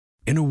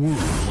In a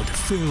world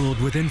filled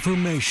with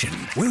information,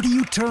 where do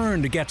you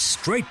turn to get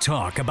straight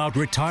talk about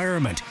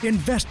retirement,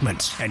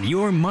 investments, and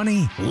your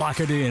money?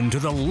 Lock it in to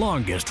the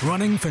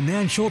longest-running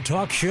financial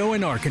talk show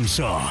in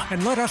Arkansas,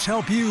 and let us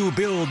help you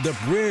build the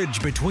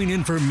bridge between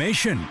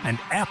information and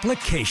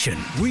application.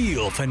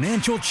 Real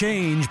financial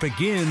change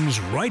begins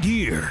right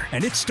here,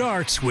 and it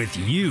starts with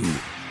you.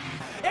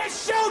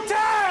 It's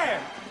showtime!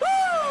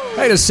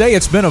 Hey, to say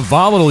it's been a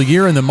volatile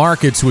year in the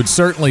markets would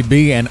certainly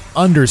be an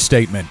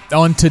understatement.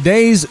 On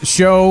today's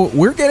show,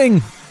 we're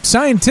getting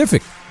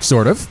scientific,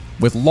 sort of,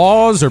 with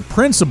laws or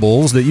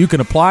principles that you can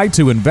apply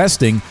to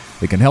investing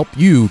that can help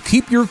you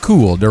keep your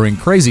cool during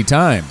crazy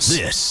times.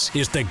 This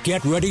is the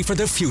Get Ready for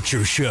the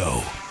Future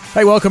show.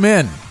 Hey, welcome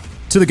in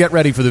to the Get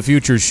Ready for the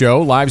Future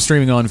show, live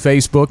streaming on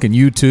Facebook and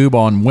YouTube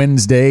on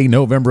Wednesday,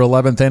 November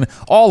 11th, and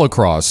all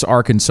across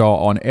Arkansas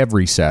on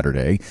every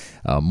Saturday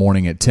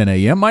morning at 10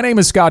 a.m. My name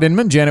is Scott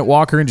Inman, Janet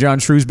Walker, and John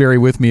Shrewsbury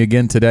with me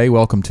again today.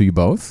 Welcome to you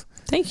both.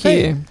 Thank you.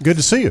 Hey, good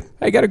to see you.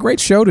 Hey, got a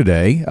great show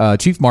today.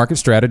 Chief Market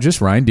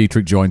Strategist Ryan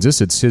Detrick joins us.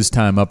 It's his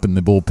time up in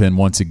the bullpen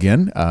once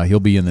again. He'll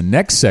be in the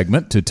next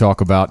segment to talk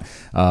about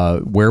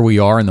where we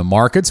are in the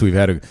markets. We've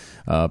had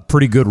a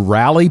pretty good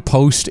rally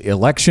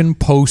post-election,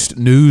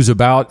 post-news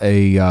about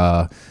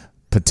a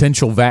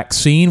potential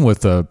vaccine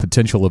with a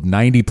potential of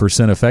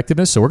 90%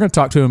 effectiveness. So we're going to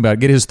talk to him about,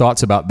 get his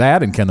thoughts about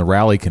that, and can the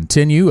rally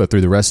continue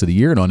through the rest of the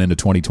year and on into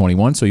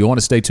 2021. So you'll want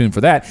to stay tuned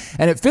for that.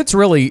 And it fits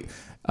really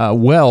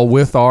well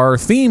with our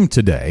theme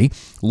today,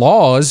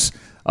 laws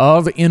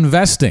of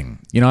investing.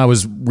 You know, I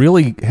was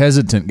really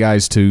hesitant,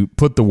 guys, to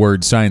put the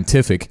word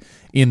scientific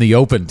in the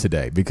open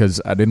today because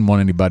I didn't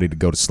want anybody to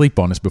go to sleep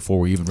on us before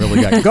we even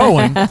really got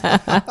going.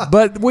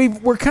 But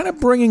we're kind of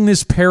bringing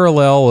this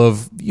parallel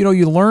of, you know,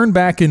 you learn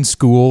back in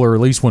school, or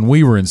at least when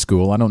we were in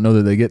school, I don't know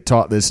that they get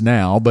taught this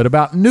now, but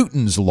about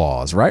Newton's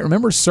laws, right?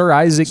 Remember Sir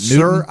Isaac Newton?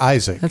 Sir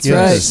Isaac. That's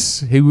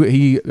yes. right.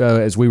 He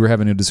as we were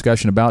having a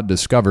discussion about,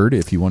 discovered,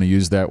 if you want to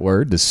use that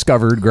word,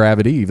 discovered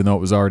gravity, even though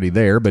it was already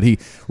there. But he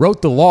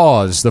wrote the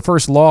laws, the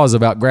first laws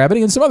about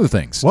gravity and some other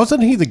things.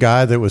 Wasn't he the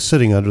guy that was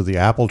sitting under the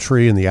apple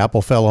tree and the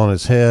apple fell on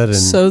his head? And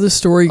So the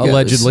story goes.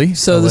 Allegedly.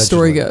 So the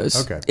story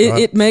goes. Okay.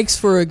 It makes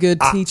for a good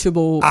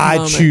teachable I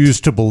moment.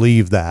 choose to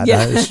believe that.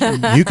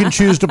 Yeah. You can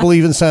choose to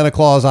believe in Santa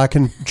Claus. I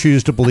can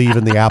choose to believe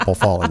in the apple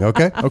falling,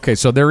 okay? Okay,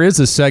 so there is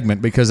a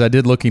segment, because I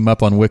did look him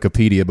up on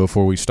Wikipedia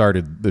before we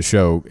started the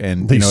show.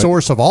 And The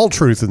source of all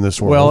truth in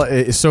this world.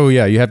 Well, so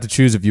yeah, you have to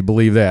choose if you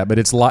believe that. But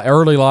it's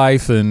early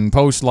life and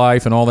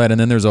post-life and all that. And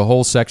then there's a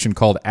whole section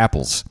called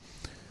apples.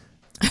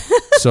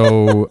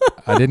 So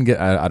I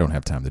don't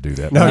have time to do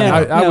that. No,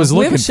 I was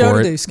we have looking a show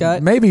for to it. do,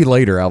 Scott. Maybe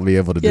later I'll be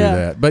able to do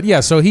that. But yeah,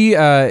 so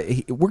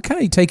we're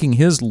kind of taking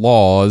his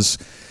laws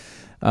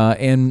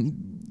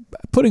and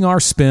putting our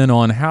spin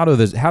on how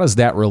does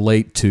that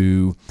relate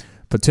to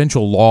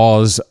potential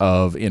laws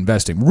of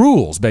investing,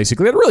 rules,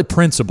 basically. They're really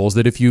principles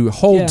that if you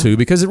hold to,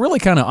 because it really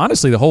kind of,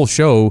 honestly, the whole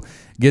show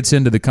gets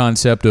into the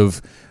concept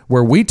of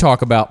where we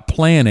talk about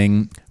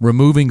planning,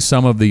 removing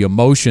some of the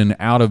emotion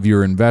out of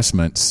your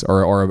investments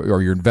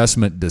or your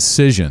investment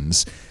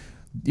decisions.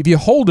 If you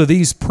hold to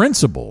these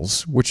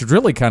principles, which is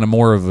really kind of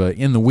more of a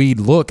in-the-weed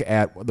look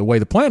at the way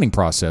the planning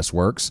process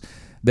works,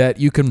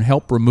 that you can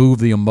help remove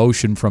the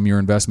emotion from your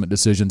investment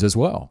decisions as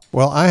well.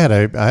 Well, I had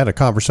a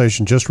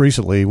conversation just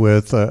recently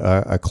with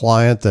a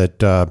client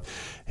that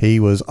he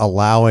was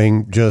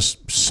allowing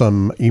just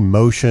some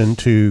emotion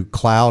to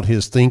cloud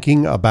his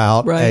thinking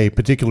about a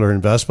particular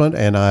investment,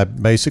 and I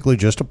basically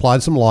just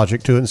applied some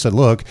logic to it and said,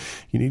 look,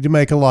 you need to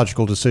make a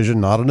logical decision,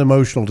 not an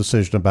emotional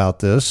decision about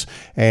this.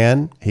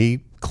 And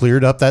he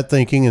cleared up that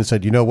thinking and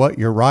said, you know what,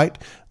 you're right.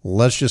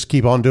 Let's just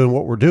keep on doing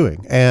what we're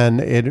doing.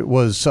 And it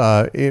was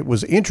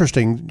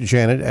interesting,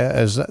 Janet,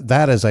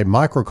 as a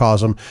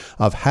microcosm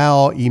of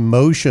how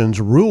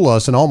emotions rule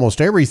us in almost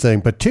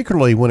everything,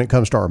 particularly when it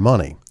comes to our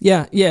money.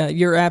 Yeah,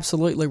 you're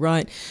absolutely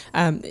right.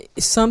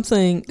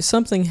 Something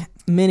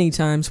many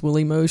times will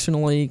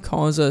emotionally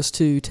cause us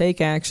to take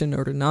action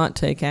or to not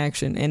take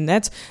action. And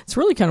it's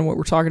really kind of what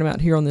we're talking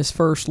about here on this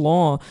first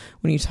law.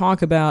 When you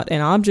talk about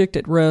an object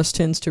at rest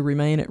tends to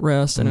remain at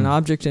rest, and an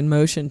object in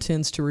motion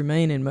tends to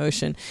remain in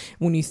motion.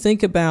 When you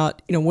think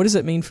about, what does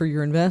it mean for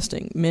your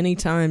investing? Many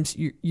times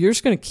you're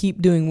just going to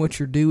keep doing what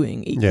you're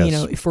doing,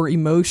 for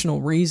emotional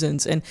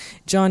reasons. And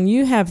John,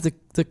 you have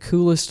the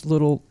coolest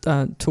little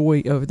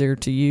toy over there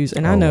to use.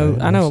 And I know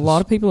a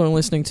lot of people are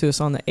listening to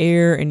us on the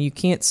air and you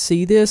can't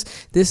see this.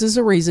 This is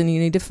a reason you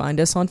need to find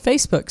us on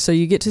Facebook. So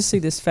you get to see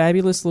this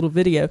fabulous little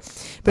video.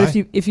 But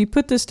if you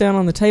put this down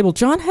on the table,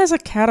 John has a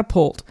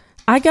catapult.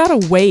 I got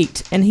a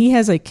weight, and he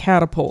has a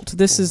catapult.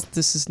 This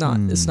is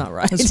not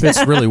right. This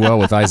fits really well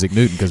with Isaac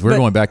Newton, because we're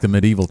going back to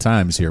medieval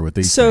times here with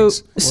these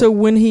things. So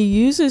when he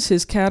uses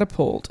his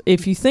catapult,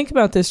 if you think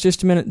about this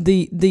just a minute,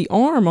 the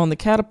arm on the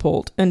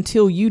catapult,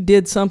 until you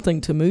did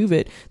something to move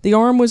it, the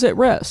arm was at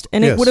rest,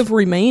 and it would have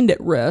remained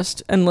at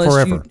rest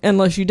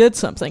unless you did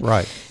something.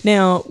 Right.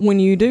 Now, when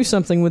you do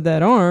something with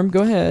that arm,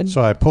 go ahead.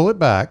 So I pull it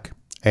back,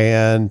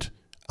 and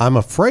I'm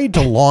afraid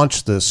to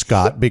launch this,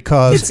 Scott,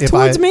 because if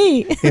I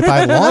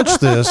launch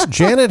this,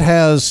 Janet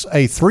has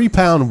a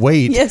 3-pound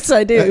weight. Yes,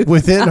 I do.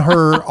 Within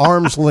her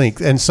arm's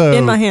length, and so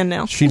in my hand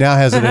now. She now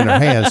has it in her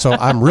hand. So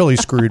I'm really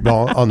screwed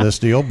on this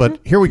deal. But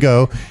here we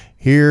go.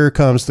 Here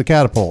comes the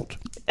catapult.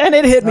 And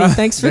it hit me.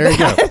 Thanks for that.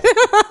 There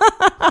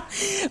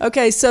you go.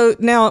 Okay, so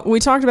now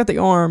we talked about the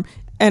arm.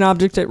 An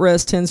object at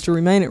rest tends to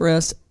remain at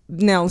rest.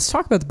 Now let's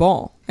talk about the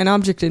ball. An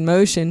object in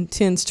motion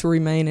tends to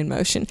remain in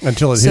motion.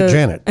 Until it hit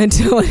Janet.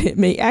 Until it hit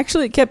me.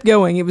 Actually, it kept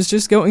going. It was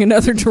just going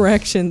another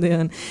direction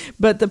then.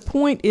 But the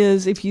point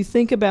is, if you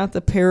think about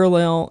the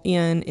parallel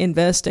in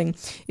investing,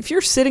 if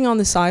you're sitting on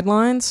the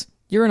sidelines,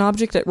 you're an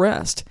object at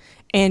rest.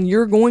 And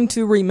you're going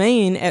to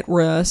remain at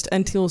rest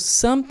until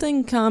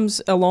something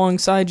comes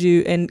alongside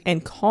you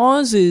and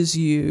causes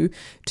you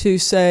to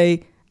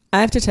say, I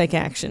have to take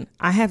action.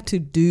 I have to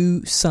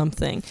do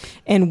something.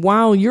 And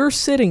while you're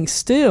sitting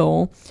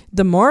still,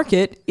 the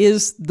market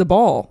is the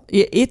ball.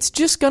 It's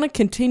just going to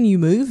continue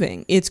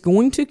moving. It's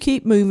going to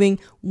keep moving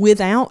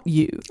without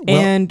you. Well,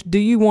 and do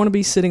you want to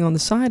be sitting on the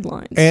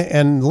sidelines?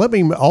 And let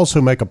me also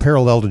make a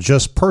parallel to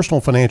just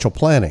personal financial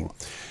planning.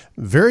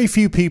 Very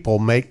few people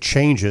make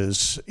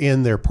changes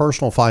in their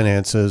personal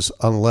finances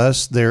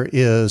unless there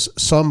is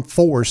some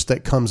force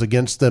that comes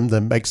against them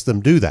that makes them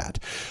do that.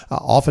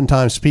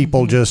 Oftentimes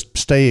people just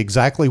stay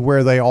exactly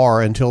where they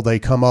are until they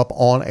come up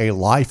on a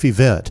life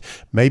event.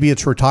 Maybe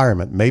it's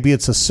retirement. Maybe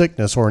it's a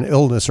sickness or an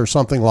illness or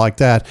something like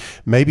that.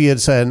 Maybe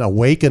it's an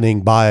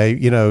awakening by,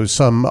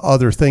 some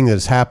other thing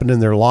that's happened in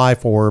their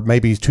life, or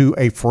maybe to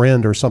a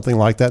friend or something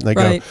like that. And they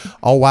go,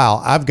 oh, wow,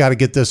 I've got to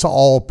get this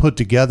all put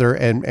together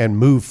and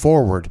move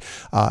forward.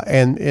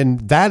 And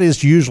that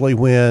is usually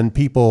when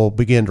people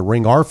begin to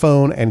ring our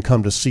phone and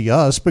come to see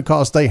us,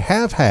 because they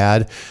have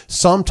had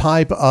some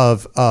type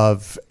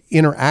of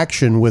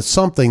interaction with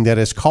something that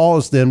has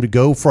caused them to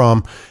go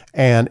from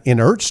an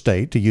inert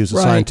state, to use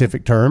a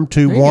scientific term,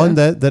 to one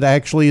that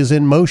actually is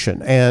in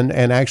motion and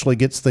actually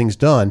gets things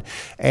done.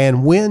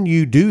 And when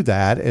you do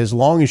that, as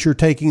long as you're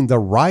taking the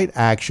right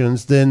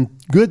actions, then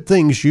good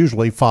things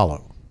usually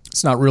follow.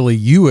 It's not really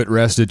you at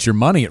rest, it's your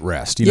money at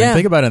rest.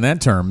 Think about it in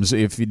that terms.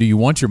 Do you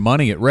want your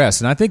money at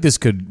rest? And I think this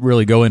could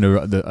really go into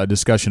a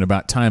discussion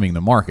about timing the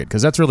market,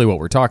 because that's really what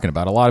we're talking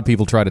about. A lot of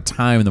people try to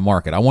time the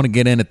market. I want to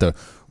get in at the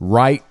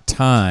right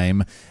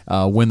time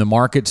when the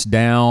market's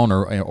down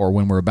or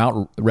when we're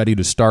about ready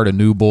to start a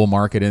new bull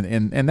market.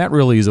 And that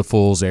really is a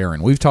fool's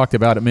errand. We've talked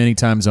about it many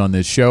times on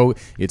this show.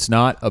 It's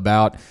not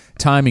about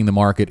timing the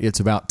market. It's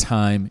about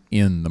time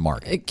in the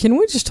market. Can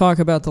we just talk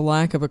about the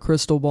lack of a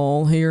crystal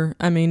ball here?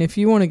 I mean, if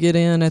you want to get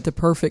in at the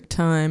perfect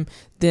time,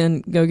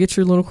 then go get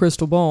your little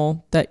crystal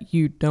ball that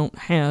you don't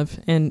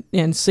have and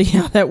see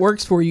how that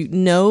works for you.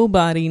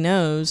 Nobody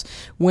knows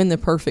when the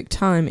perfect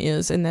time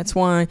is, and that's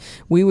why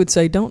we would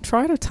say don't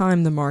try to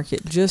time the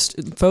market.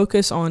 Just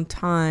focus on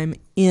time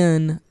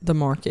in the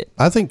market.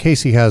 I think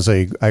Casey has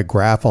a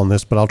graph on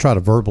this, but I'll try to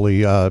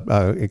verbally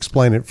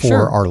explain it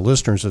for our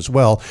listeners as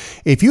well.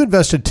 If you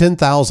invested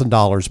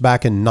 $10,000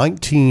 back in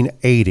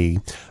 1980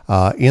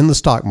 in the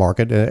stock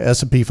market,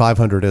 S&P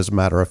 500 as a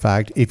matter of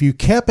fact, if you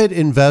kept it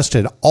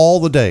invested all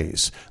the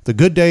days, the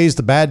good days,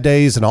 the bad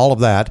days, and all of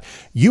that,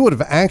 you would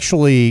have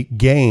actually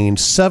gained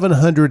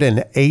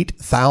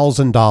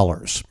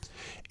 $708,000.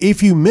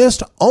 If you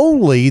missed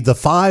only the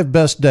 5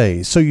 best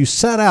days, so you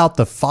set out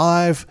the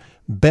 5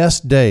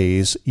 best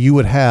days, you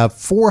would have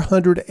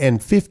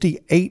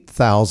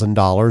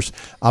 $458,000,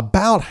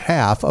 about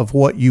half of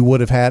what you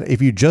would have had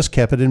if you just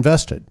kept it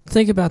invested.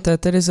 Think about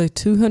that. That is a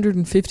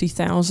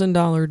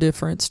 $250,000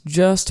 difference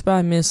just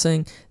by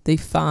missing the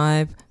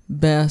 5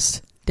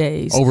 best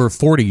days. Over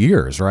 40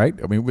 years, right?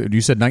 I mean,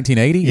 you said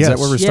 1980? Yes. Is that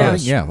where we're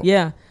starting?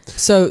 Yeah.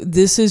 So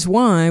this is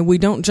why we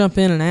don't jump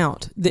in and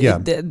out.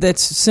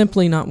 That's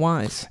simply not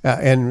wise.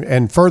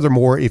 And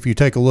furthermore, if you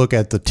take a look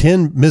at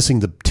missing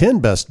the 10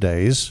 best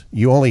days,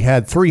 you only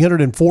had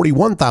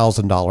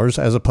 $341,000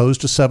 as opposed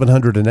to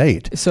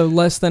 $708,000. So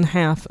less than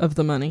half of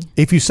the money.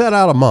 If you set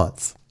out a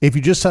month, if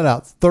you just set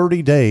out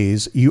 30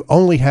 days, you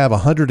only have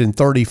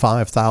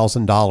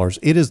 $135,000.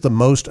 It is the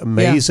most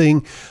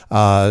amazing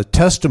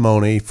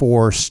testimony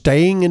for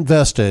staying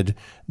invested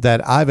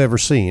that I've ever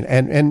seen.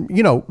 And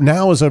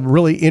now is a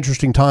really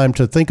interesting time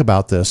to think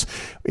about this.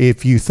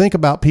 If you think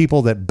about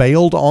people that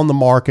bailed on the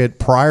market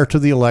prior to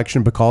the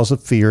election because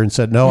of fear and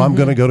said, no, I'm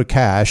going to go to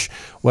cash.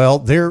 Well,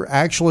 they're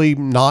actually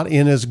not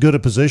in as good a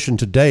position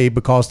today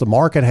because the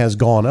market has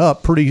gone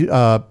up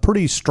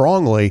pretty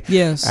strongly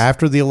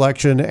after the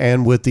election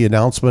and with the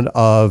announcement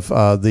of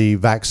the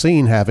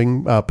vaccine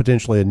having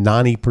potentially a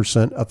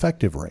 90%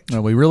 effective rate.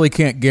 Well, we really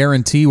can't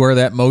guarantee where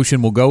that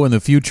motion will go in the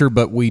future,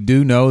 but we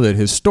do know that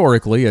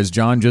historically, as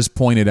John just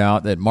pointed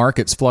out, that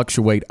markets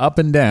fluctuate up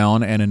and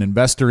down, and an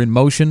investor in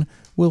motion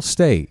will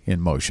stay in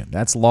motion.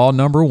 That's law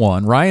number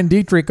 1. Ryan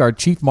Detrick, our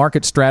chief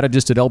market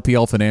strategist at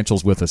LPL Financial,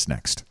 is with us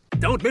next.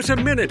 Don't miss a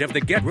minute of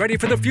the Get Ready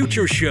for the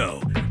Future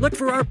show. Look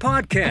for our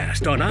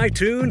podcast on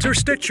iTunes or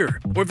Stitcher,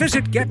 or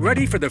visit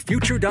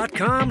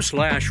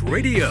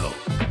getreadyforthefuture.com/radio.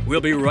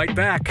 We'll be right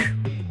back.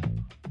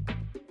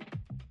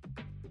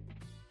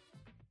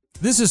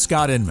 This is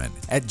Scott Inman.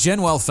 At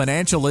GenWealth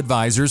Financial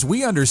Advisors,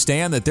 we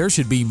understand that there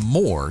should be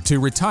more to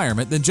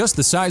retirement than just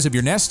the size of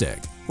your nest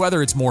egg.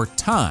 Whether it's more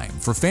time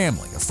for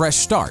family, a fresh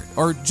start,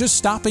 or just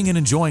stopping and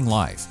enjoying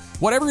life.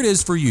 Whatever it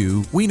is for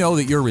you, we know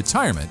that your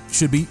retirement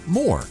should be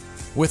more.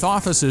 With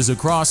offices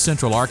across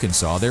Central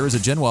Arkansas, there is a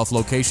GenWealth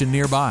location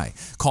nearby.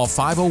 Call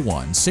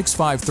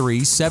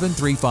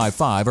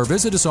 501-653-7355 or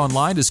visit us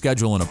online to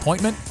schedule an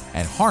appointment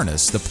and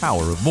harness the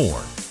power of more.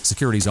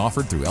 Securities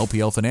offered through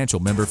LPL Financial,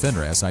 member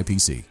FINRA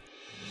SIPC.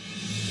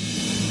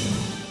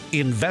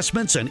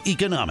 Investments and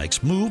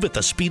economics move at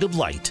the speed of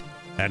light,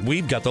 and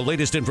we've got the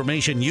latest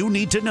information you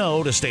need to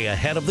know to stay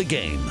ahead of the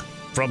game.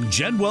 From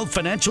GenWealth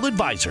Financial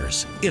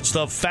Advisors, it's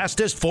the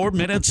fastest 4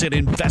 minutes in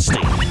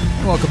investing.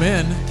 Welcome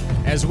in.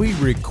 As we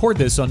record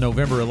this on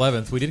November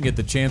 11th, we didn't get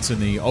the chance in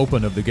the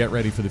open of the Get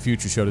Ready for the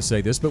Future show to say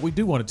this, but we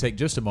do want to take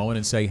just a moment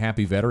and say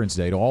Happy Veterans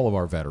Day to all of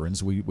our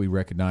veterans. We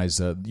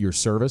recognize your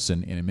service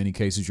and in many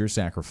cases your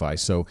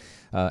sacrifice. So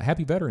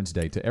Happy Veterans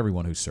Day to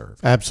everyone who served.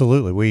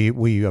 Absolutely.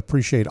 We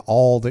appreciate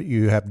all that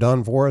you have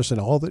done for us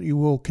and all that you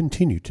will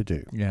continue to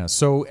do. Yeah.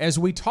 So as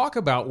we talk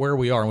about where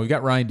we are, and we've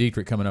got Ryan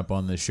Detrick coming up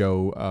on the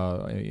show,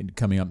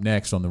 coming up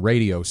next on the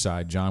radio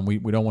side, John, we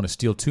don't want to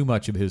steal too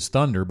much of his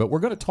thunder, but we're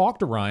going to talk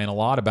to Ryan a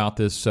lot about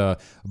this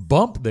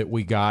bump that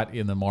we got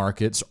in the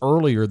markets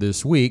earlier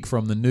this week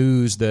from the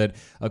news that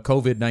a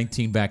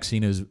COVID-19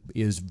 vaccine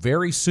is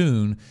very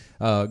soon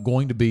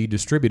going to be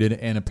distributed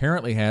and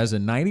apparently has a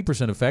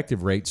 90%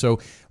 effective rate. So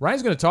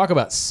Ryan's going to talk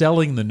about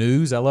selling the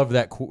news. I love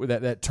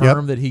that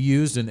term that he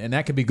used, and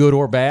that can be good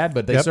or bad,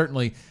 but they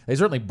certainly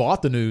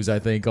bought the news, I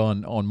think,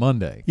 on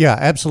Monday. Yeah,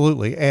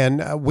 absolutely.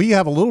 And we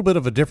have a little bit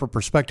of a different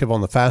perspective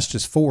on the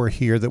fastest four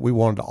here that we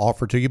wanted to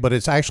offer to you, but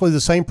it's actually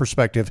the same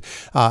perspective,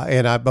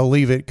 and I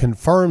believe it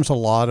confirms a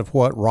lot of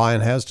what Ryan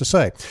has to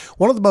say.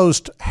 One of the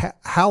most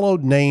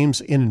hallowed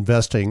names in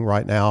investing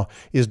right now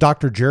is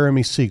Dr.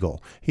 Jeremy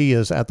Siegel. He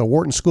is at the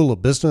Wharton School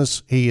of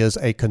Business. He is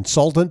a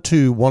consultant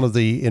to one of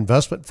the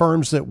investment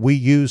firms that we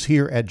use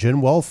here at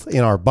GenWealth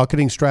in our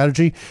bucketing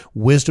strategy,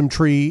 Wisdom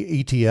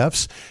Tree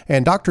ETFs.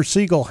 And Dr.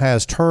 Siegel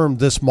has termed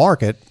this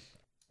market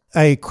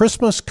a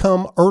Christmas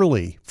come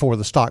early for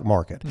the stock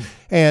market.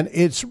 And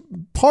it's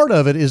part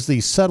of it is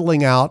the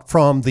settling out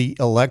from the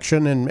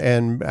election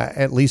and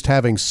at least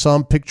having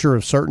some picture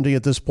of certainty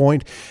at this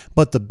point.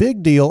 But the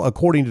big deal,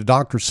 according to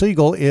Dr.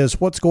 Siegel,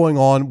 is what's going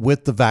on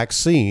with the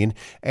vaccine.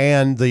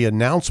 And the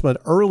announcement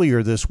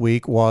earlier this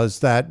week was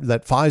that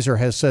Pfizer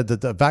has said that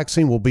the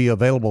vaccine will be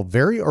available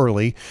very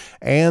early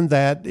and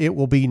that it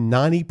will be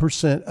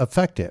 90%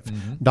 effective.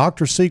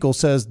 Dr. Siegel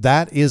says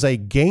that is a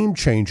game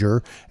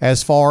changer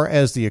as far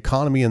as the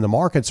economy and the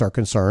markets are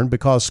concerned,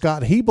 because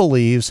Scott, he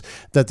believes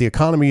that the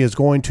economy is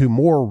going to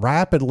more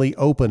rapidly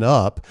open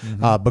up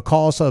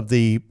because of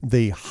the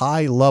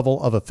high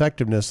level of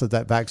effectiveness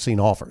that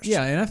vaccine offers.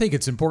 Yeah, and I think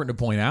it's important to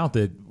point out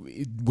that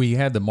we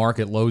had the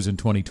market lows in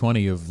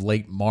 2020 of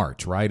late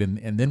March, right?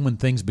 And then when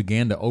things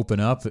began to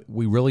open up,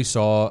 we really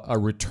saw a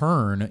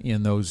return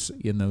in those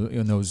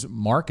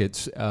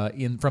markets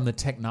from the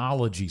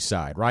technology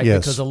side, right?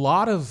 Yes. Because a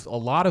lot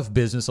of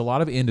business, a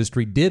lot of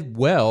industry did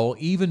well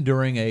even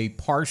during a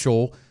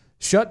partial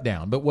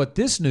shutdown. But what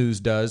this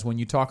news does when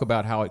you talk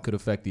about how it could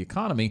affect the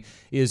economy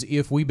is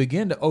if we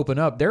begin to open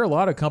up, there are a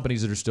lot of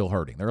companies that are still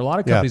hurting. There are a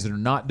lot of companies that are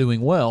not doing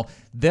well.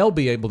 They'll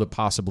be able to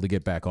possibly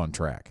get back on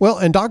track. Well,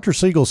 and Dr.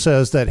 Siegel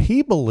says that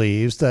he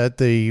believes that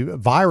the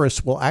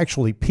virus will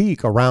actually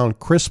peak around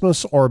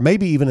Christmas or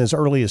maybe even as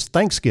early as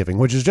Thanksgiving,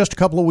 which is just a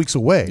couple of weeks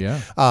away. Yeah.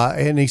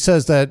 And he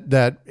says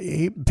that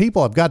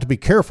people have got to be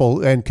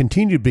careful and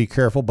continue to be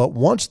careful. But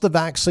once the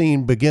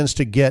vaccine begins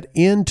to get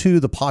into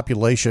the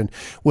population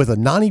with a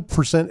 90%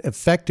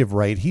 effective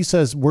rate, he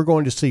says we're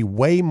going to see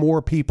way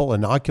more people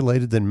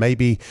inoculated than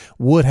maybe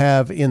would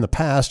have in the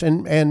past.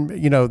 And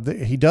you know,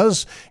 he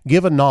does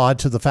give a nod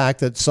to the fact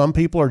that some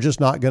people are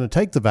just not going to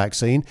take the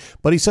vaccine,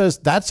 but he says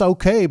that's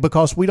okay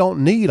because we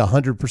don't need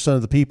 100%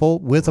 of the people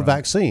with a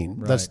vaccine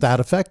that's that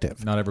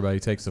effective. Not everybody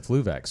takes the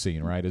flu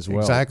vaccine, right, as well.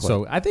 Exactly.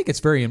 So I think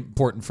it's very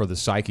important for the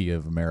psyche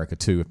of America,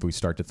 too, if we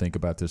start to think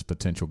about this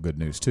potential good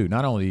news, too.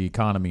 Not only the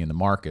economy and the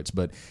markets,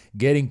 but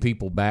getting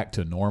people back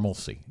to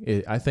normalcy.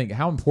 I think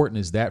how important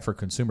is that for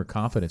consumer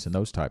confidence and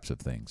those types of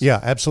things?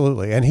 Yeah,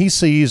 absolutely. And he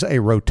sees a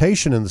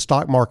rotation in the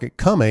stock market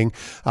coming.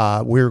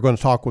 We're going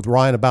to talk with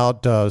Ryan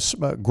about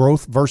growth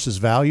versus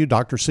value.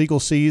 Dr. Siegel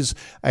sees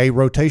a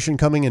rotation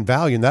coming in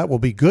value, and that will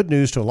be good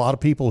news to a lot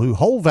of people who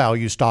hold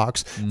value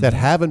stocks that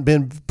haven't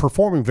been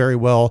performing very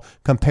well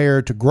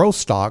compared to growth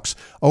stocks.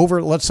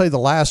 Over, let's say, the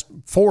last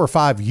 4 or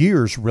 5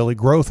 years, really,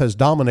 growth has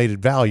dominated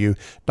value.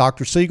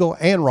 Dr. Siegel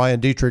and Ryan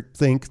Detrick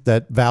think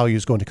that value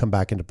is going to come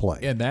back into play.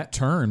 And that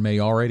turn may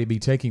already be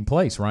taking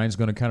place. Ryan's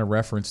going to kind of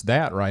reference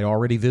that, right?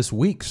 Already this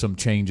week, some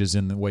changes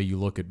in the way you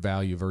look at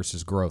value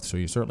versus growth. So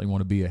you certainly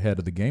want to be ahead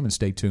of the game and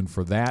stay tuned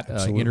for that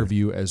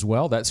interview as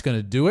well. That's going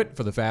to do it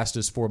for the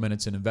fastest 4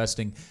 minutes in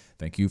investing.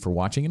 Thank you for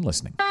watching and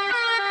listening.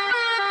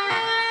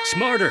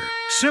 Smarter,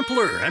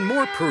 simpler, and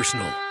more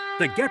personal.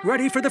 The Get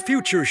Ready for the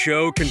Future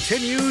show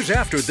continues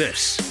after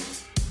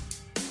this.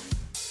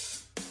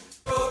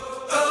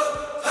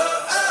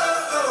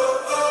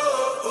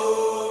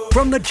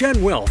 From the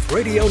GenWealth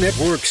Radio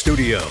Network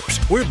studios,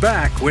 we're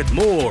back with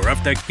more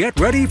of the Get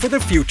Ready for the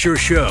Future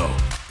show.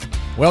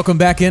 Welcome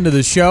back into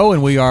the show,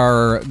 and we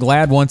are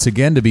glad once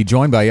again to be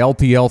joined by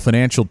LPL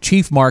Financial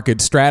Chief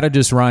Market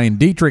Strategist Ryan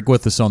Detrick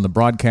with us on the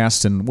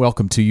broadcast, and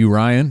welcome to you,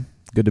 Ryan.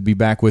 Good to be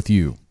back with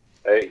you.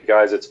 Hey,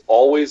 guys, it's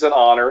always an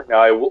honor.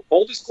 Now,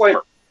 full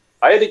disclaimer,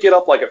 I had to get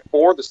up like at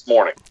 4 this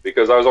morning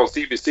because I was on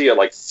CBC at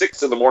like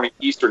 6 in the morning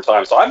Eastern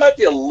time, so I might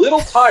be a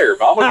little tired,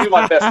 but I'm going to do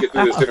my best to get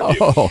through this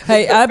interview.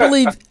 Hey,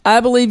 I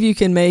believe you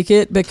can make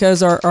it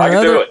because our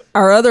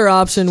other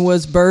option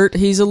was Bert.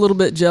 He's a little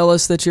bit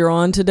jealous that you're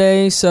on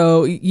today,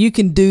 so you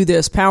can do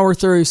this. Power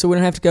through, so we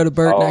don't have to go to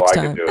Bert next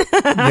time. Can do it.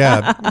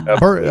 Yeah,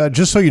 Bert,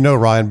 just so you know,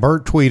 Ryan,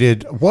 Bert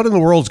tweeted, "What in the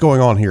world's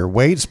going on here?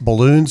 Weights,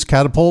 balloons,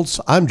 catapults?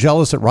 I'm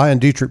jealous that Ryan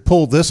Detrick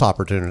pulled this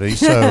opportunity."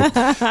 So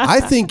I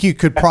think you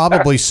could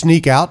probably sneak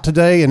out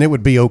today, and it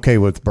would be okay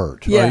with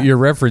Bert. Yeah, you're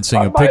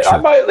referencing a picture. I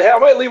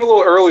might leave a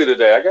little early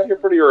today. I got here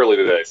pretty early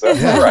today, so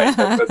that's all right.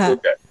 That's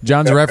okay.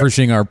 John's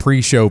referencing our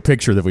pre-show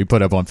picture that we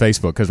put up on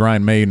Facebook because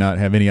Ryan may not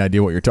have any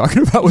idea what you're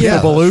talking about with the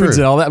balloons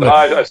and all that. But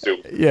I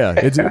assume. Yeah,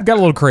 it got a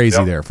little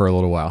crazy there for a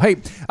little while. Hey,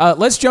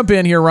 let's jump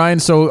in here, Ryan.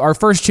 So our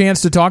first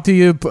chance to talk to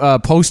you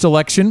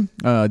post-election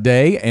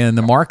day, and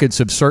the markets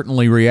have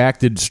certainly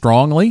reacted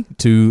strongly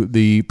to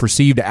the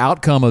perceived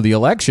outcome of the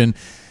election.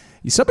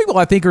 Some people,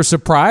 I think, are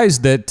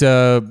surprised that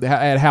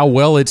at how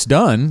well it's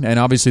done, and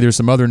obviously there's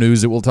some other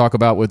news that we'll talk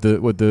about with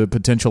the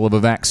potential of a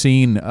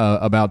vaccine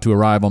about to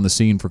arrive on the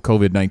scene for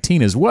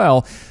COVID-19 as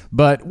well.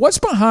 But what's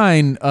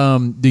behind,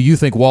 do you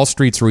think, Wall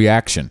Street's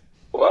reaction?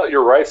 Well,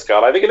 you're right,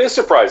 Scott. I think it is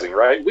surprising,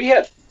 right? We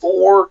had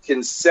 4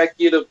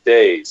 consecutive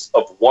days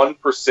of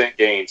 1%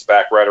 gains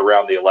back right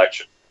around the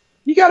election.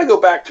 You got to go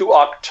back to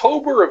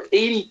October of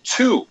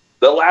 '82.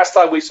 The last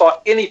time we saw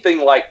anything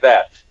like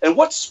that. And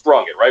what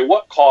sprung it, right?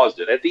 What caused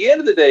it? At the end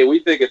of the day, we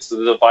think it's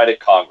the divided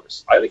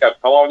Congress. I think I've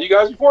come on with you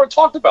guys before and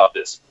talked about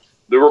this.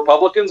 The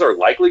Republicans are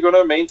likely going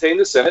to maintain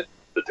the Senate.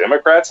 The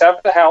Democrats have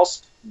the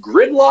House.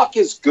 Gridlock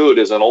is good,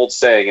 is an old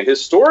saying. And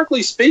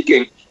historically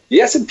speaking,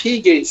 the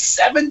S&P gains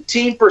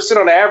 17%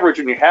 on average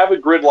when you have a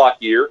gridlock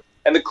year.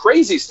 And the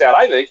crazy stat,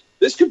 I think,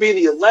 this could be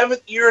the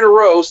 11th year in a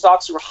row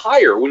stocks are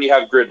higher when you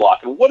have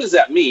gridlock. And what does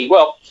that mean?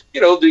 Well,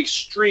 the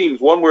extremes,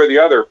 one way or the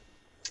other,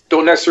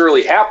 don't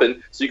necessarily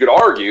happen. So you could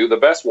argue the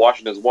best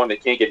Washington is one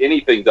that can't get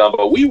anything done,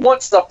 but we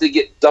want stuff to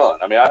get done.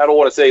 I mean, I don't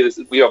want to say this,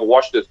 we have a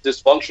Washington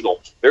that's dysfunctional.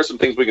 There's some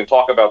things we can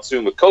talk about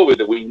soon with COVID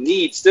that we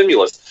need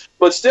stimulus.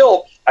 But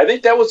still, I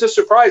think that was a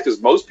surprise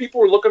because most people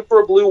were looking for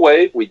a blue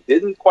wave. We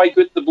didn't quite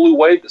get the blue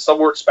wave that some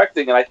were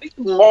expecting. And I think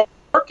the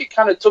market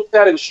kind of took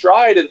that in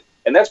stride.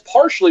 And that's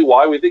partially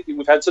why we think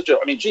we've had such a,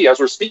 as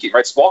we're speaking,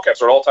 right? Small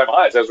caps are at all-time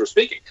highs as we're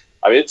speaking.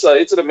 I mean, it's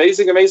an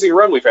amazing, amazing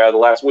run we've had the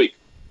last week.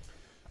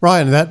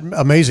 Ryan, that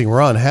amazing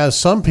run has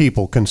some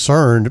people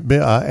concerned,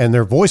 and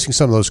they're voicing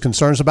some of those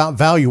concerns about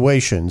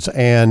valuations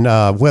and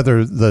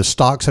whether the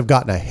stocks have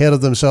gotten ahead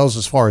of themselves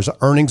as far as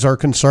earnings are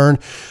concerned.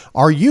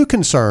 Are you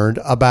concerned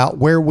about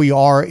where we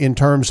are in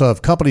terms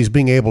of companies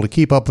being able to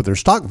keep up with their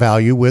stock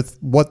value with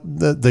what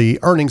the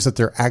earnings that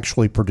they're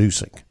actually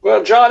producing?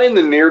 Well, John, in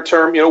the near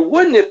term,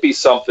 wouldn't it be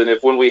something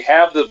if when we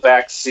have the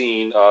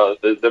vaccine,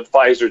 the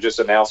Pfizer just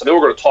announced, I know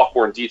we're going to talk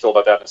more in detail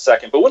about that in a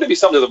second, but wouldn't it be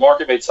something the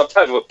market made some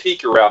type of a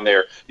peak around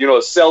there?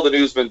 A sell the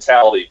news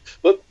mentality.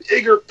 But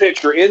bigger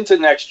picture into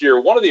next year,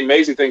 one of the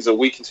amazing things that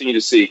we continue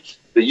to see,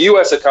 the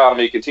U.S.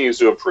 economy continues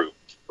to improve,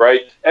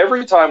 right?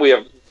 Every time we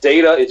have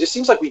data, it just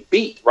seems like we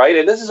beat, right?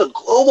 And this is a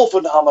global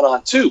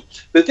phenomenon, too.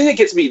 The thing that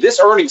gets me, this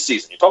earnings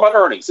season, you're talking about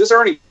earnings,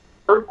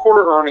 third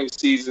quarter earnings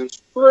season's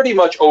pretty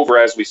much over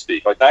as we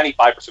speak. Like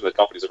 95% of the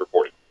companies have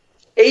reported.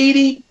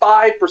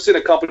 85%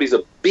 of companies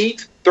have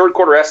beat third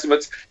quarter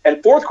estimates,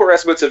 and fourth quarter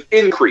estimates have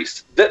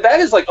increased. That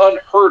is like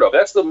unheard of.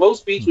 That's the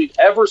most beats we've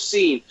ever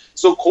seen.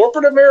 So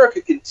corporate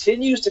America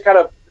continues to kind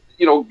of,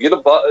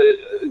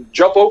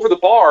 jump over the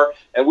bar,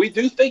 and we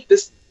do think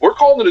this. We're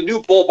calling it a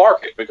new bull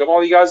market. We've been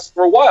calling you guys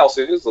for a while,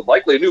 so it's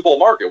likely a new bull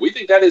market. We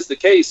think that is the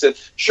case, and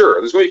sure,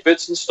 there's going to be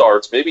fits and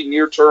starts. Maybe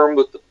near term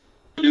with the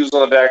news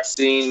on the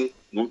vaccine.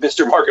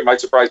 Mr. Market might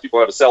surprise people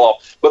how to sell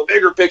off. But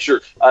bigger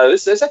picture,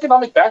 this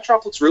economic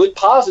backdrop looks really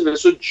positive. And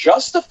so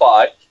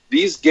justify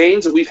these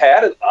gains that we've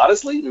had, and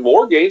honestly,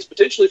 more gains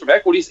potentially from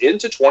equities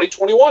into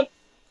 2021.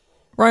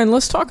 Ryan,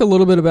 let's talk a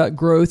little bit about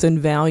growth and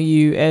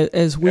value.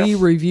 As we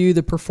review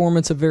the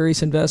performance of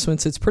various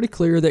investments, it's pretty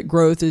clear that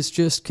growth is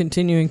just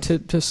continuing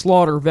to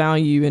slaughter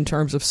value in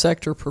terms of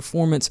sector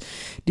performance.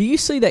 Do you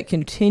see that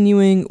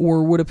continuing,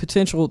 or would a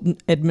potential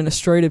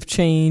administrative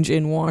change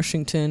in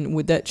Washington,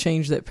 would that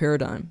change that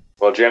paradigm?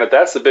 Well, Janet,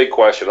 that's the big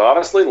question.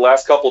 Honestly, the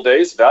last couple of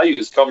days, value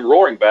has come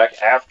roaring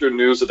back after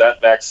news of that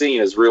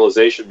vaccine as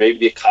realization maybe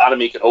the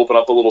economy can open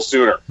up a little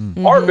sooner.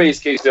 Mm-hmm. Our base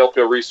case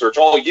LPL research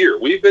all year,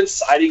 we've been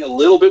siding a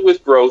little bit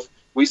with growth.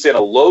 We say in a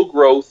low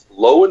growth,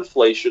 low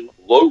inflation,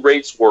 low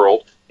rates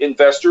world,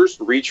 investors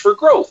reach for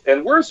growth.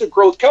 And where's the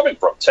growth coming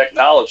from?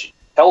 Technology,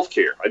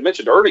 healthcare. I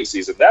mentioned earnings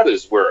season. That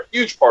is where a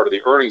huge part of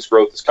the earnings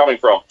growth is coming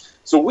from.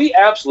 So we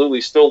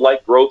absolutely still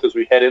like growth as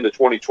we head into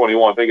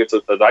 2021. I think it's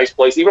a nice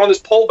place. Even on this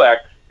pullback,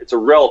 It's a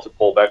relative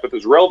pullback, but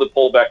there's relative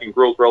pullback in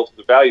growth relative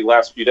to value the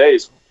last few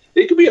days.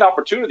 It could be an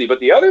opportunity,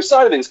 but the other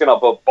side of things is going to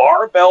have a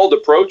barbelled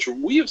approach.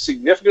 We have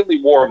significantly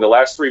more in the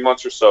last 3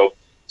 months or so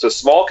to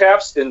small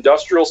caps,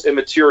 industrials, and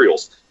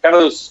materials, kind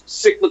of those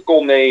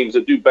cyclical names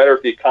that do better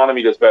if the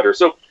economy does better.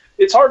 So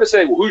it's hard to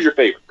say, well, who's your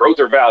favorite, growth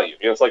or value?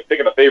 It's like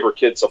picking a favorite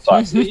kid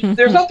sometimes.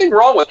 There's nothing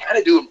wrong with kind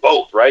of doing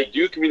both, right?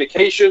 Do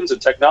communications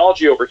and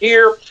technology over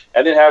here,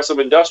 and then have some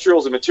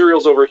industrials and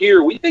materials over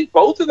here. We think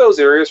both of those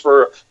areas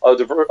for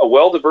a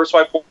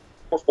well-diversified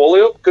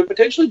portfolio could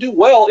potentially do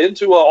well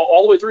into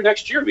all the way through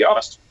next year, to be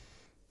honest.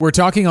 We're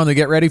talking on the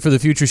Get Ready for the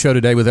Future show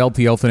today with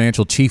LPL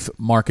Financial Chief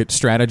Market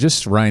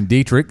Strategist Ryan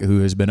Detrick, who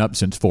has been up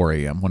since 4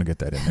 a.m. I want to get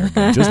that in there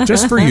again.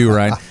 just for you,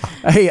 Ryan.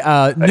 Hey,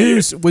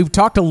 news. We've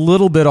talked a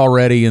little bit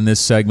already in this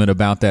segment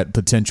about that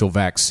potential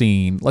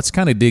vaccine. Let's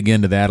kind of dig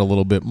into that a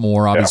little bit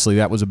more. Obviously,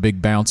 that was a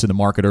big bounce in the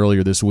market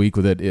earlier this week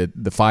with it.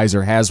 The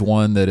Pfizer has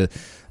one that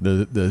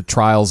the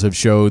trials have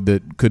showed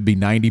that could be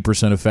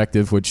 90%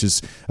 effective, which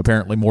is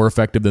apparently more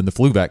effective than the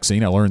flu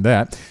vaccine. I learned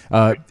that.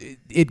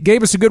 It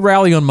gave us a good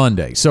rally on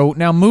Monday. So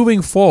now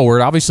moving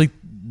forward, obviously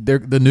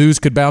the news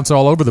could bounce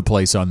all over the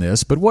place on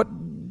this, but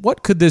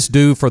what could this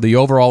do for the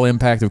overall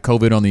impact of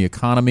COVID on the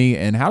economy,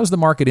 and how does the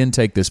market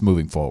intake this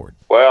moving forward?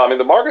 Well, I mean,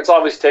 the market's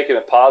obviously taken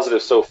it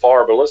positive so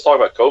far, but let's talk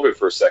about COVID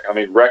for a second. I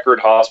mean, record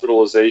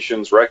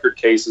hospitalizations, record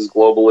cases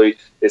globally.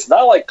 It's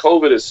not like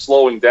COVID is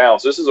slowing down,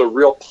 so this is a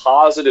real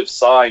positive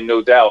sign,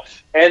 no doubt.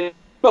 And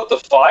but the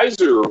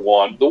Pfizer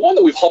one, the one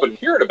that we've all been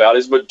hearing about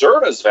is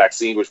Moderna's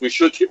vaccine, which we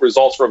should get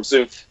results from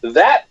soon.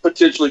 That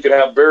potentially could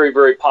have very,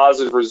 very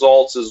positive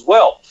results as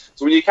well.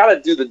 So when you kind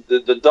of do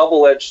the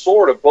double-edged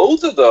sword of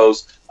both of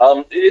those,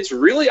 it's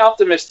really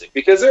optimistic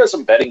because there are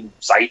some betting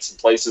sites and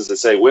places that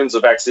say, when's the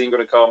vaccine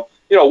going to come?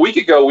 A week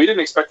ago, we didn't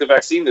expect the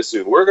vaccine this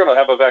soon. We're going to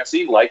have a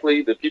vaccine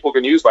likely that people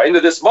can use by end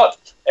of this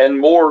month and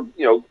more,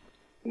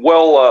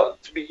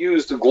 to be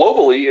used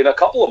globally in a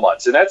couple of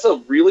months. And that's a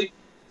really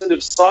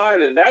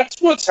side, and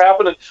that's what's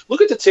happening.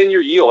 Look at the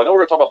 10-year yield. I know we're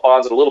going to talk about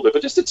bonds in a little bit,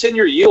 but just the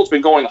 10-year yield's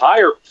been going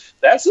higher.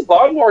 That's the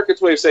bond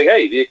market's way of saying,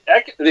 hey,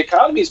 the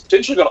economy is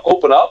potentially going to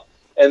open up,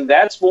 and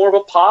that's more of a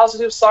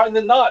positive sign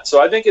than not.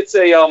 So I think we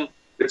think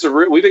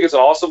it's an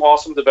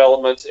awesome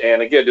development.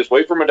 And again, just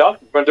wait for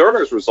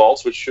Moderna's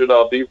results, which should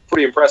be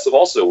pretty impressive.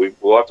 Also,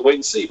 we'll have to wait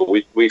and see, but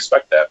we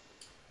expect that.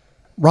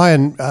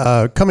 Ryan,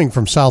 coming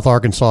from South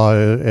Arkansas,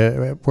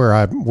 where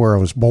I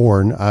was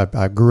born,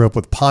 I grew up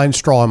with pine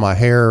straw in my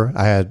hair.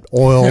 I had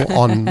oil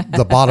on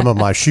the bottom of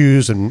my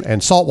shoes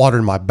and salt water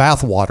in my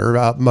bath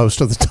water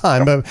most of the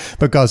time,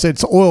 because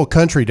it's oil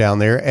country down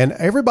there. And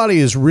everybody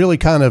is really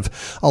kind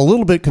of a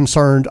little bit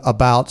concerned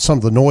about some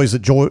of the noise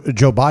that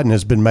Joe Biden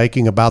has been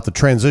making about the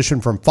transition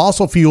from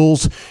fossil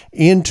fuels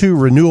into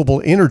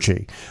renewable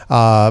energy.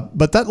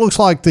 But that looks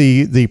like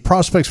the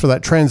prospects for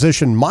that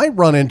transition might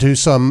run into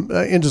some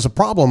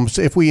problems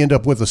if we end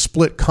up with a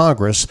split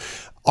Congress.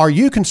 Are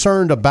you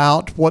concerned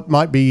about what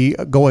might be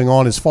going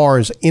on as far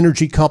as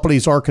energy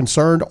companies are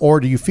concerned,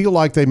 or do you feel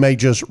like they may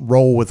just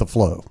roll with the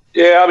flow?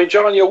 Yeah, I mean,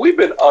 John, we've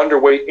been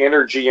underweight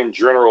energy in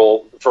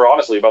general for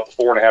honestly about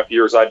the 4.5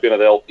 years I've been at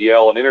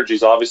LPL, and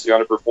energy's obviously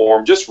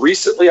underperformed. Just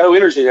recently, I know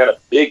energy had a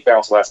big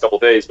bounce the last couple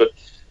of days, but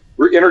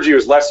energy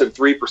was less than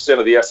 3%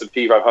 of the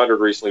S&P 500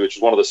 recently, which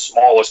is one of the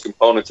smallest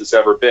components it's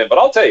ever been. But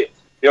I'll tell you,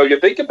 you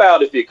think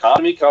about if the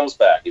economy comes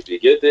back, if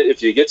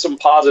you get some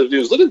positive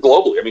news. Look at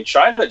globally. I mean,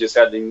 China just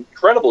had an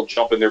incredible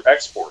jump in their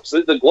exports.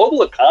 The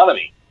global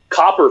economy,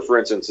 copper, for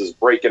instance, is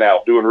breaking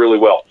out, doing really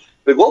well.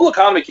 The global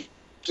economy keeps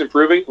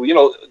improving.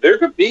 There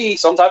could be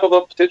some type of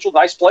a potential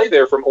nice play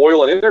there from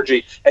oil and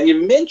energy. And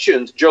you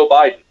mentioned Joe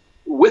Biden.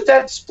 With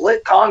that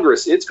split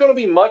Congress, it's going to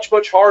be much,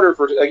 much harder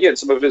for, again,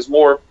 some of his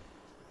more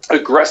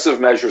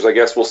aggressive measures, I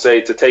guess we'll say,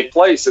 to take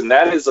place. And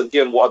that is,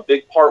 again, a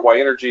big part why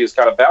energy has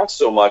kind of bounced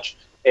so much.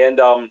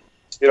 And I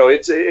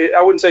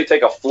wouldn't say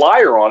take a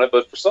flyer on it,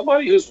 but for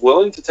somebody who's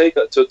willing to take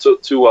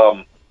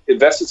to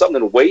invest in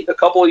something and wait a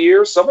couple of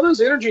years, some of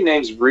those energy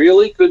names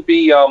really could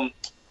be,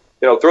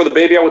 throw the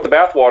baby out with the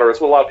bathwater.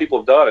 That's what a lot of people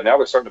have done, and now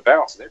they're starting to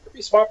bounce. And there could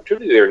be some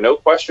opportunity there, no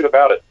question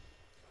about it.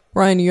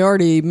 Ryan, you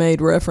already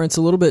made reference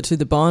a little bit to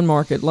the bond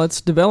market.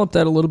 Let's develop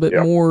that a little bit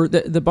more.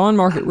 The bond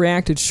market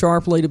reacted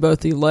sharply to both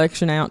the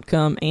election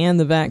outcome and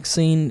the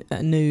vaccine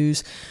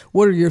news.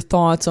 What are your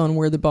thoughts on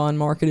where the bond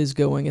market is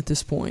going at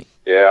this point?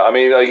 Yeah, I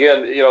mean,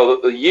 again,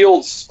 the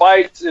yields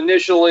spiked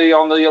initially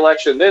on the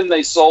election, then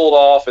they sold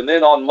off, and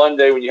then on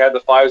Monday when you had the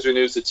Pfizer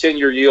news, the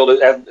 10-year yield,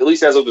 at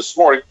least as of this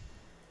morning,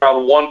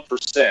 around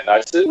 1%.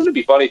 I said, wouldn't it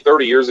be funny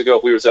 30 years ago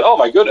if we would have said, oh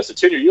my goodness, the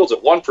 10-year yield's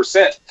at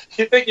 1%.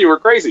 You'd think you were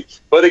crazy.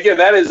 But again,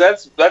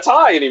 that's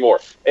high anymore.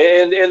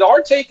 And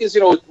our take is,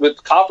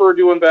 with copper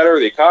doing better,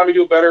 the economy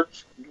doing better,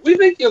 we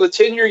think the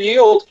 10-year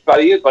yield by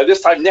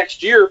this time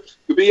next year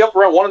could be up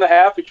around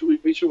 1.5%, between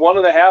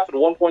 1.5%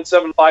 and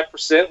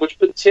 1.75%, which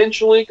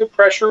potentially could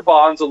pressure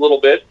bonds a little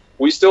bit.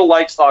 We still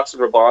like stocks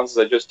over bonds, as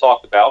I just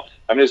talked about.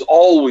 I mean, there's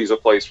always a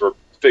place for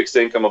fixed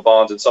income and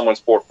bonds in someone's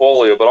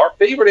portfolio. But our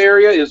favorite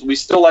area is we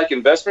still like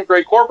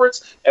investment-grade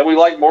corporates, and we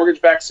like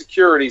mortgage-backed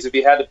securities if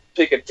you had to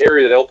pick an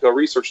area that LPL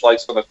Research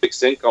likes on the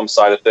fixed income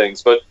side of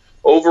things. But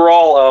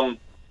overall,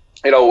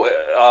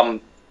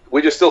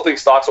 we just still think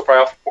stocks will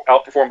probably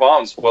outperform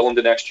bonds well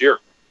into next year.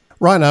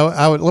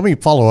 Ryan, let me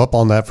follow up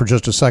on that for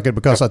just a second,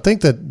 because I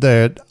think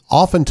that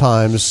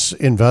oftentimes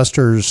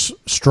investors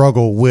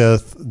struggle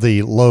with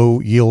the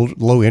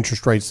low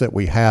interest rates that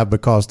we have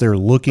because they're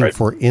looking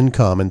for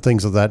income and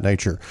things of that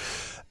nature.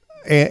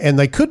 And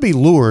they could be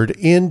lured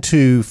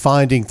into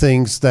finding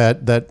things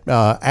that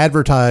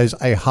advertise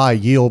a high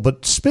yield.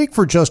 But speak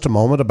for just a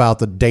moment about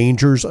the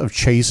dangers of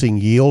chasing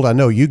yield. I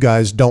know you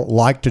guys don't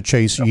like to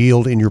chase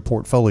yield in your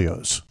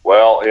portfolios.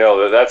 Well,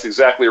 that's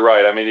exactly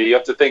right. I mean, you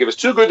have to think if it's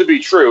too good to be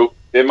true,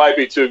 it might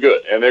be too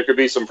good, and there could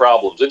be some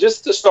problems. And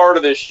just the start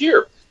of this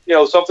year,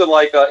 something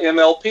like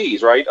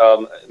MLPs, right?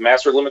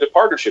 Master Limited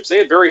Partnerships, they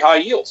had very high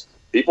yields.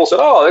 People said,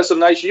 oh, there's some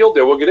nice yield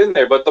there, we'll get in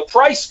there. But the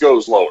price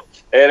goes lower,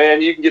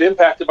 and you can get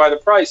impacted by the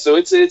price. So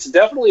it's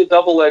definitely a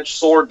double-edged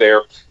sword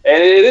there.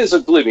 And it is,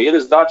 believe me, it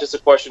is not just a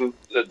question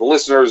that the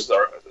listeners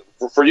are,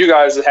 for you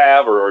guys to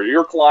have, or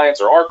your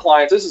clients or our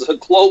clients. This is a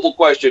global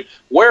question.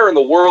 Where in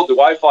the world do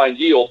I find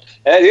yield?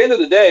 And at the end of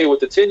the day, with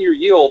the 10-year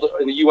yield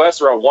in the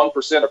U.S. around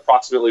 1%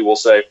 approximately, we'll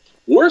say,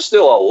 we're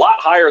still a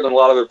lot higher than a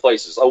lot of other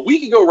places. A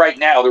week ago right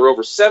now, there were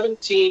over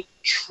 $17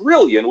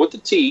 trillion, with the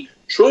T,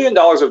 $trillion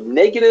of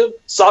negative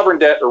sovereign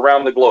debt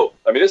around the globe.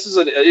 I mean, this is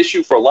an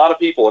issue for a lot of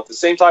people. At the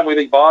same time, we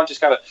think bonds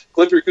just kind of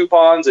clip your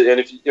coupons, and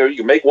if you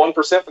can make 1%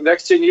 for the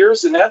next 10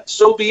 years, then that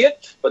so be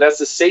it. But that's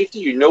the safety.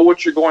 You know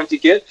what you're going to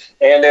get.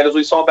 And as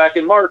we saw back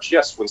in March,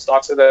 yes, when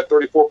stocks had that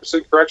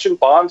 34% correction,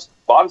 bonds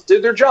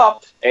did their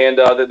job, and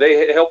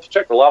they helped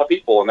protect a lot of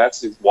people, and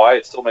that's why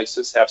it still makes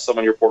sense to have some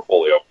in your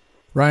portfolio.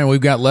 Ryan,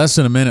 we've got less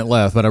than a minute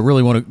left, but I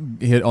really want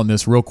to hit on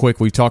this real quick.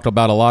 We've talked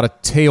about a lot of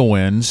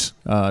tailwinds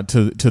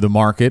to the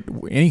market.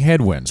 Any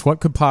headwinds?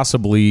 What could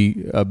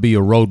possibly be a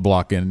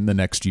roadblock in the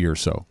next year or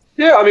so?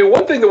 Yeah, I mean,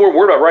 one thing that we're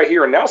worried about right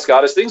here and now,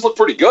 Scott, is things look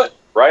pretty good,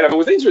 right? I mean,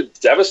 when things were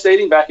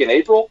devastating back in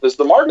April,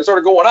 the market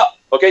started going up.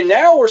 Okay,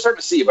 now we're starting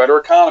to see a better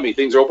economy.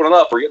 Things are opening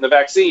up. We're getting the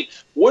vaccine.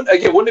 Wouldn't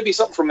it be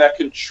something from that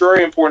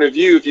contrarian point of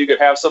view if you could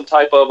have some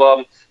type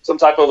of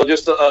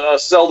just a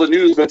sell the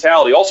news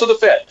mentality? Also, the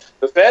Fed.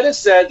 The Fed has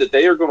said that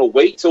they are going to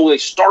wait till they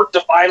start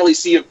to finally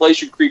see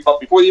inflation creep up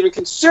before they even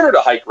consider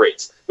to hike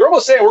rates. They're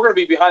almost saying we're going to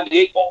be behind the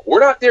eight ball. We're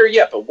not there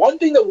yet. But one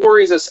thing that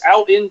worries us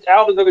out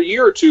another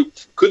year or two,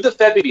 could the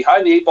Fed be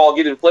behind the eight ball,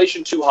 get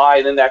inflation too high,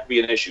 and then that could be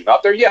an issue?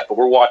 Not there yet, but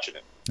we're watching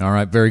it. All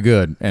right, very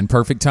good. And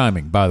perfect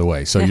timing, by the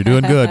way. So you're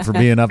doing good for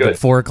being up at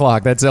 4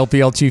 o'clock. That's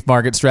LPL Chief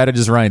Market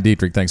Strategist Ryan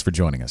Detrick. Thanks for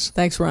joining us.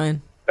 Thanks,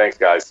 Ryan. Thanks,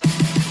 guys.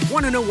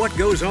 Want to know what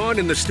goes on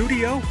in the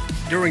studio?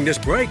 During this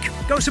break,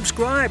 go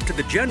subscribe to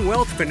the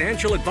GenWealth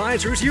Financial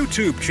Advisors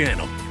YouTube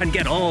channel and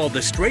get all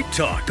the straight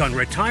talk on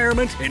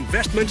retirement,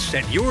 investments,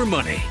 and your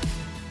money.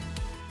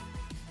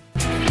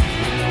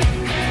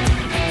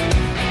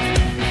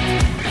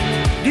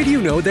 Did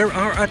you know there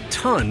are a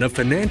ton of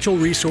financial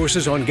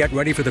resources on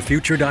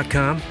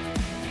GetReadyForTheFuture.com?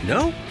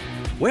 No?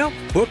 Well,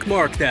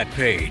 bookmark that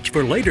page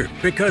for later,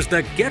 because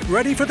the Get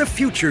Ready for the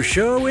Future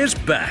show is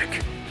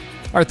back.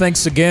 Our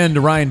thanks again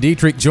to Ryan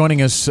Detrick,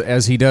 joining us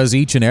as he does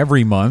each and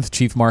every month,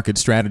 Chief Market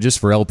Strategist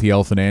for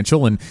LPL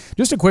Financial. And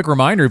just a quick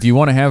reminder, if you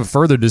want to have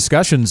further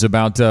discussions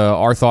about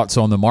our thoughts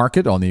on the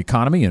market, on the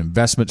economy, and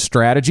investment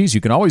strategies,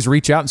 you can always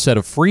reach out and set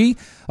a free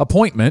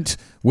appointment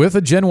with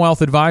a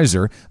GenWealth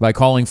advisor by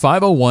calling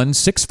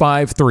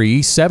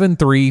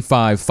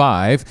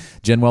 501-653-7355.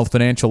 GenWealth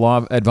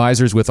Financial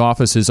Advisors with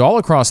offices all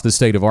across the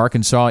state of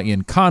Arkansas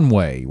in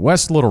Conway,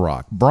 West Little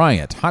Rock,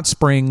 Bryant, Hot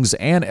Springs,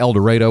 and El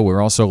Dorado.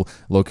 We're also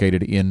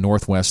located in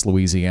Northwest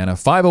Louisiana.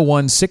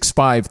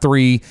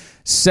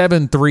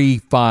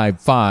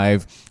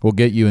 501-653-7355 will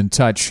get you in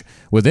touch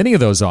with any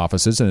of those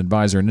offices, an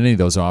advisor in any of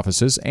those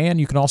offices. And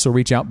you can also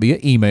reach out via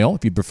email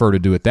if you'd prefer to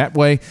do it that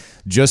way.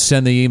 Just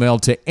send the email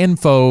to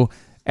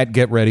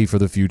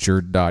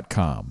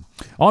info@getreadyforthefuture.com.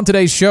 On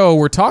today's show,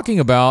 we're talking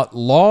about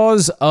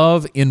laws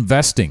of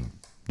investing.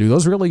 Do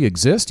those really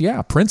exist?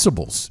 Yeah,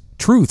 principles,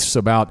 truths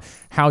about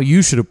how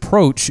you should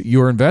approach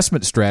your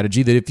investment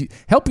strategy that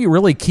help you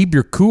really keep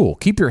your cool,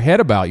 keep your head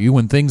about you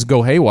when things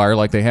go haywire,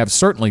 like they have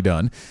certainly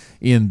done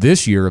in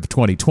this year of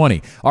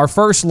 2020. Our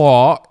first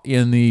law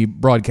in the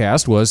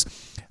broadcast was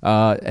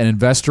an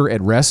investor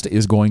at rest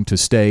is going to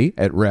stay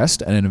at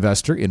rest. An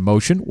investor in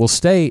motion will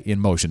stay in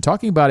motion.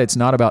 Talking about it's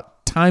not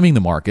about timing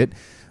the market,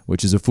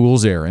 which is a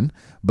fool's errand,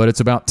 but it's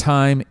about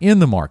time in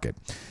the market.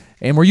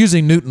 And we're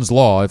using Newton's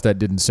law, if that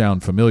didn't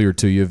sound familiar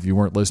to you, if you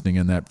weren't listening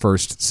in that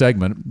first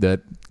segment,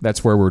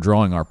 that's where we're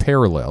drawing our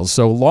parallels.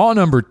 So law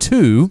number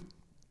 2,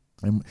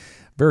 and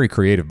very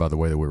creative, by the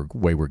way, the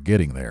way we're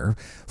getting there,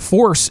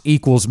 force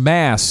equals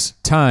mass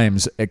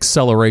times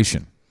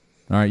acceleration.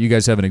 All right, you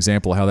guys have an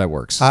example of how that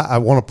works. I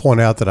want to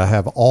point out that I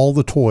have all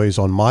the toys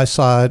on my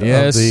side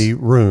of the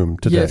room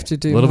today. You have to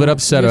do a little bit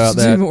upset about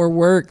that. Do more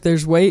work.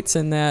 There's weights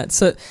in that.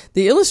 So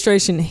the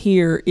illustration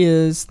here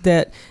is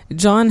that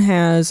John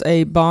has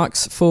a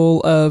box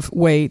full of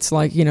weights,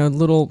 like,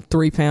 little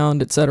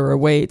 3-pound, et cetera,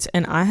 weights,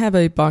 and I have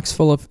a box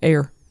full of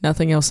air.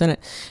 Nothing else in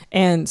it.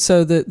 And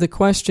so the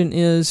question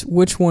is,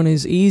 which one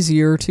is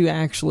easier to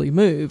actually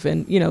move?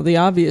 And, the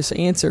obvious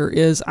answer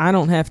is I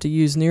don't have to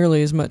use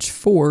nearly as much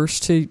force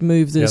to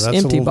move this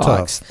empty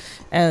box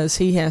as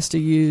he has to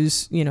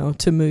use,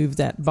 to move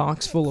that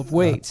box full of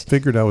weights. I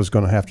figured I was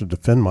going to have to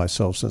defend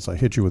myself since I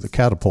hit you with a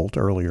catapult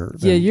earlier.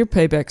 Yeah, your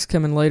payback's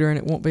coming later and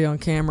it won't be on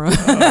camera.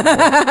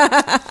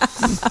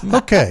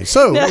 Okay,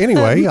 so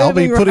anyway, I'll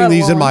be putting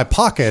these in my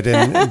pocket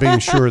and being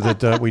sure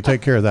that we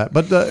take care of that.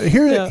 But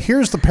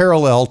here's the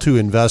parallel to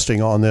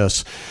investing on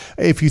this.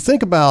 If you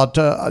think about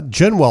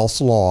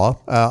GenWealth's law,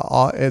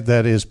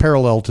 that is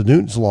parallel to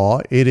Newton's law,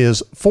 it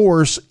is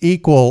force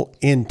equal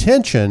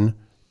intention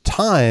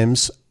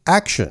times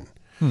action.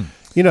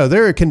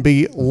 There can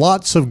be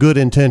lots of good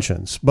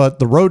intentions, but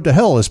the road to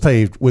hell is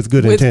paved with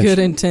good intentions. With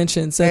good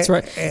intentions, that's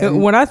right.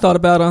 What I thought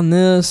about on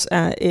this,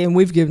 and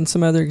we've given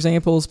some other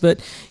examples,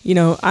 but,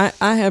 I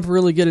have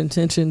really good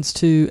intentions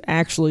to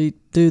actually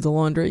do the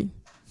laundry.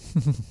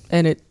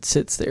 And it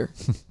sits there.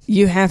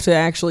 You have to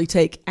actually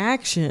take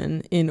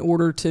action in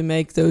order to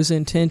make those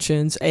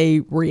intentions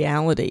a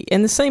reality.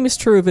 And the same is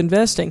true of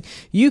investing.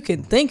 You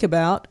can think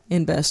about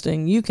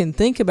investing, you can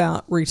think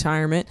about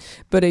retirement,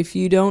 but if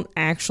you don't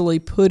actually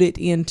put it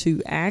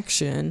into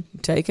action,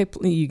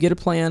 you get a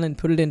plan and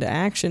put it into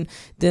action,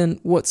 then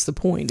what's the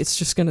point? It's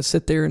just going to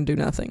sit there and do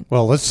nothing.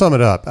 Well, let's sum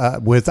it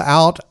up.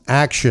 Without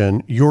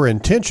action, your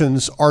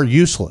intentions are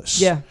useless.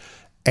 Yeah.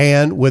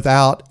 And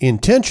without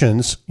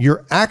intentions,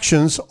 your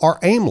actions are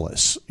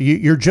aimless.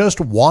 You're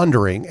just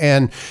wandering.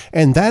 And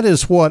that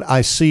is what I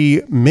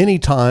see many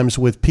times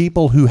with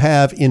people who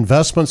have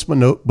investments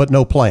but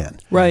no plan.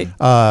 Right.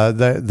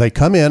 They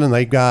come in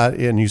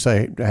and you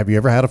say, have you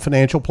ever had a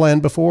financial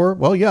plan before?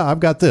 Well, yeah, I've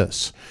got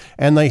this.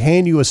 And they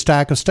hand you a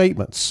stack of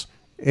statements.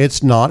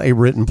 It's not a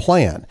written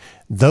plan.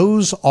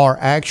 Those are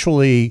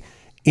actually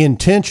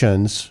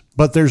intentions,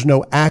 but there's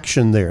no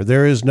action there.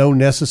 There is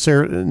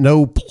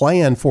no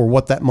plan for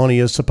what that money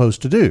is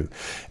supposed to do.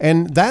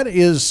 And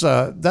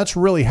that's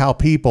really how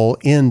people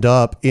end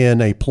up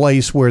in a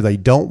place where they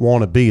don't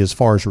want to be as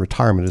far as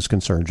retirement is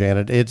concerned,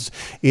 Janet. It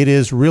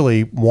is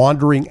really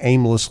wandering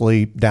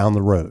aimlessly down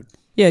the road.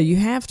 Yeah, you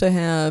have to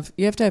have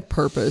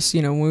purpose.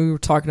 When we were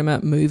talking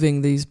about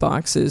moving these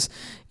boxes,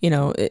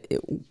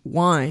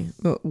 why?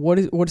 What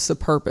is the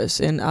purpose?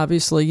 And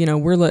obviously,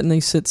 we're letting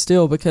these sit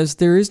still because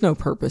there is no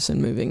purpose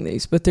in moving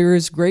these, but there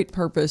is great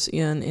purpose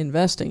in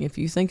investing. If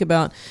you think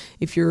about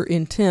if your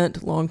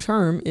intent long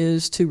term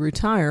is to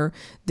retire,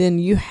 then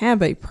you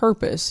have a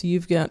purpose.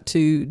 You've got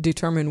to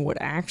determine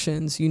what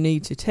actions you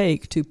need to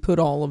take to put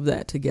all of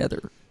that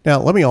together. Now,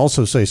 let me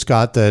also say,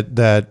 Scott,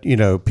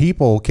 that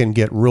people can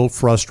get real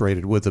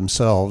frustrated with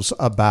themselves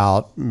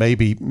about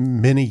maybe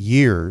many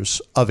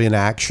years of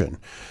inaction,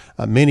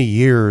 many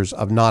years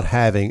of not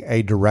having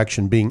a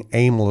direction, being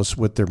aimless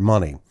with their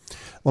money.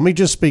 Let me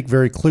just speak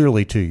very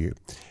clearly to you.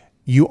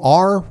 You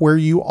are where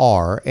you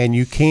are, and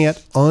you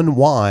can't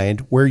unwind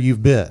where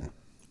you've been,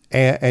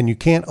 and you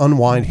can't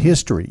unwind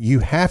history. You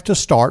have to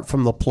start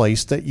from the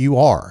place that you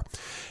are.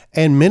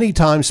 And many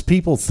times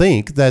people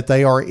think that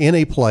they are in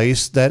a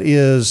place that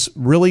is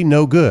really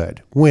no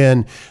good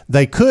when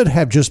they could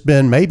have just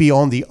been maybe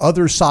on the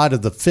other side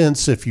of the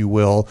fence, if you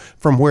will,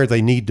 from where they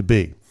need to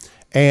be.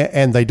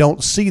 And they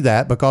don't see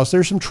that because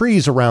there's some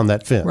trees around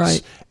that fence.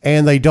 Right.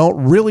 And they don't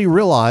really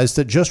realize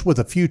that just with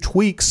a few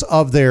tweaks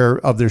of their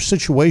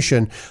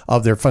situation,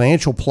 of their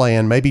financial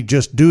plan, maybe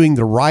just doing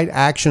the right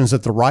actions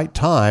at the right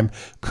time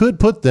could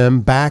put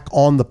them back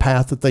on the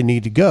path that they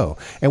need to go.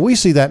 And we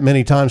see that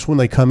many times when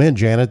they come in,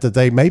 Janet, that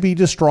they may be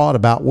distraught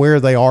about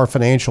where they are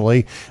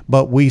financially,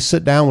 but we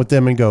sit down with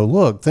them and go,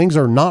 look, things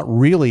are not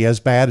really as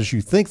bad as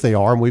you think they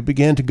are. And we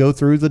begin to go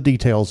through the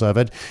details of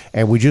it,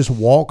 and we just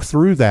walk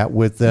through that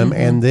with them.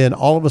 And then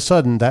all of a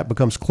sudden that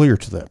becomes clear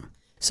to them.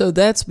 So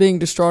that's being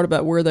distraught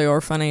about where they are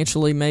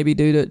financially, maybe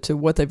due to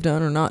what they've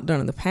done or not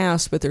done in the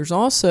past. But there's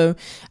also,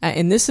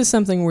 and this is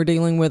something we're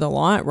dealing with a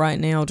lot right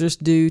now,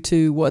 just due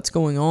to what's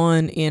going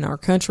on in our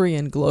country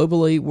and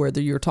globally,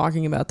 whether you're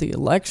talking about the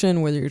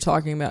election, whether you're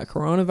talking about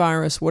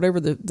coronavirus, whatever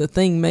the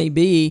thing may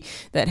be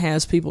that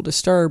has people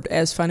disturbed.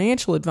 As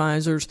financial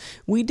advisors,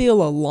 we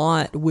deal a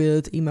lot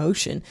with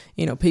emotion.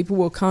 People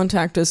will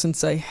contact us and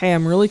say, hey,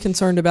 I'm really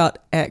concerned about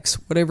X,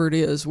 whatever it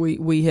is.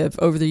 We have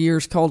over the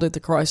years called it the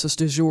crisis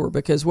du jour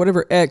because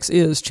whatever X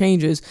is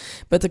changes,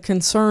 but the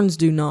concerns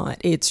do not.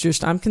 It's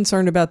just, I'm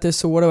concerned about this,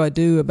 so what do I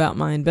do about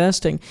my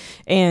investing?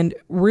 And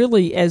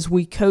really, as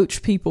we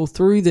coach people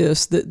through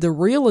this, the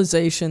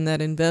realization that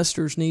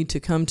investors need to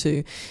come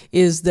to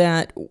is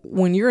that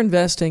when you're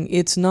investing,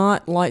 it's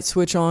not light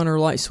switch on or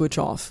light switch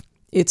off.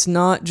 It's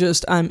not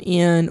just I'm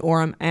in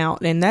or I'm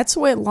out. And that's the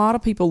way a lot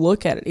of people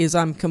look at it, is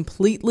I'm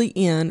completely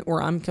in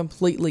or I'm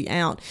completely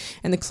out.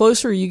 And the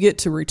closer you get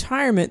to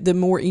retirement, the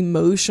more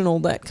emotional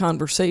that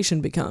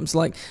conversation becomes.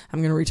 Like, I'm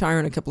going to retire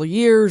in a couple of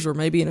years or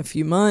maybe in a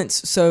few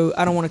months, so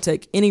I don't want to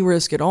take any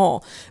risk at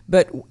all.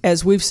 But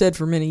as we've said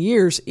for many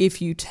years,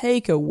 if you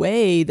take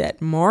away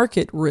that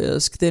market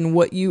risk, then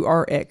what you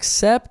are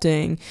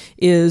accepting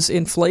is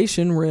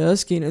inflation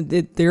risk.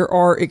 There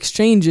are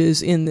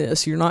exchanges in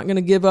this. You're not going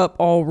to give up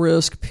all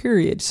risk,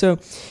 period. So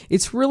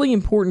it's really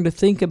important to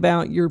think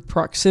about your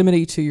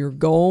proximity to your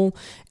goal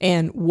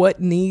and what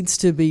needs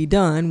to be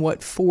done,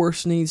 what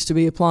force needs to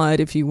be applied,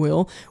 if you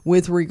will,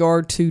 with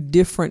regard to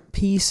different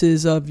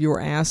pieces of your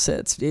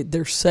assets.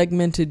 They're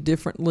segmented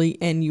differently,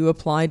 and you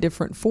apply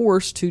different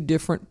force to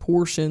different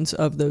portions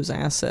of those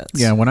assets.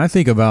 Yeah, when I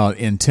think about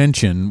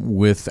intention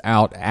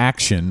without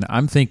action,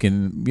 I'm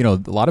thinking, a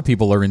lot of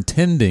people are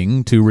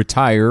intending to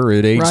retire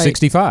at age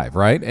 65,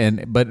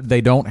 right? But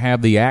they don't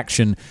have the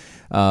action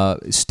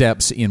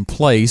steps in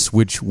place,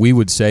 which we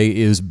would say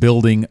is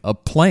building a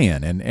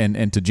plan.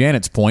 And to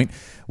Janet's point,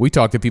 we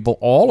talk to people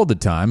all of the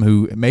time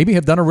who maybe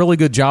have done a really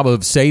good job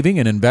of saving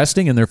and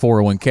investing in their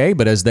 401k,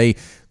 but as they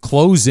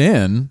close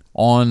in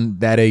on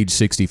that age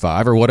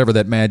 65 or whatever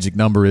that magic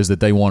number is that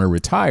they want to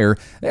retire,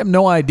 they have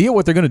no idea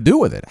what they're going to do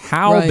with it,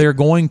 how they're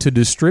going to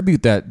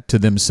distribute that to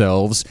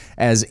themselves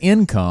as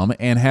income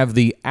and have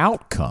the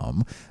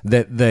outcome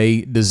that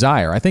they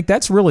desire. I think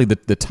that's really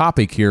the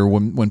topic here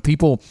when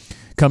people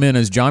come in,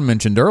 as John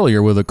mentioned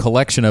earlier, with a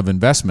collection of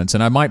investments.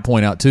 And I might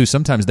point out, too,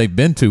 sometimes they've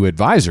been to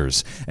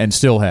advisors and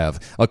still have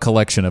a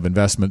collection of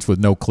investments with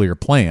no clear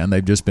plan.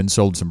 They've just been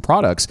sold some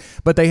products,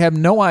 but they have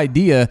no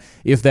idea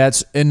if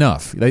that's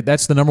enough.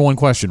 That's the number one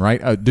question,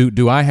 right?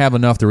 Do I have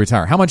enough to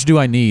retire? How much do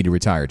I need to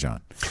retire,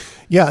 John?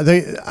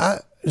 Yeah,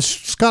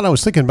 Scott, I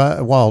was thinking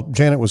about while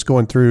Janet was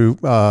going through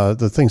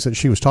the things that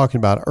she was talking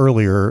about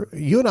earlier.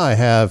 You and I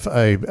have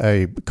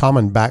a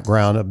common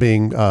background of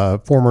being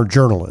former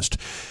journalist,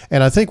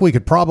 and I think we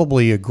could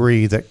probably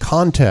agree that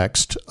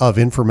context of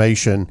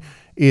information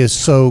is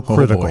so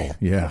critical. Oh boy.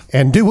 Yeah.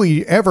 And do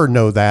we ever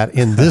know that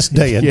in this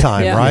day and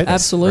time, right?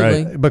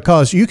 Absolutely. Right.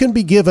 Because you can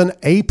be given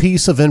a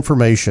piece of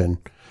information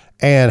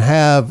and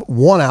have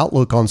one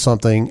outlook on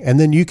something, and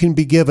then you can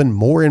be given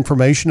more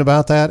information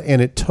about that, and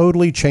it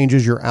totally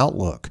changes your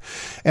outlook.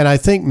 And I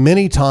think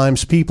many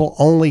times people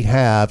only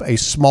have a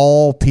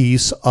small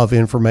piece of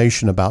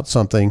information about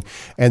something,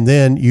 and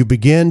then you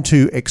begin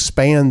to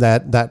expand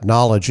that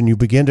knowledge, and you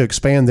begin to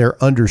expand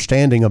their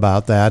understanding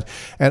about that,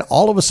 and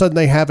all of a sudden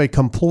they have a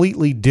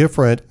completely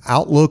different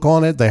outlook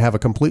on it. They have a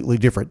completely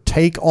different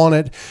take on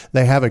it.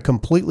 They have a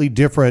completely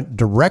different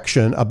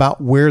direction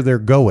about where they're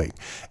going.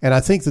 And I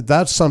think that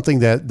that's something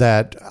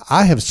that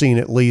I have seen,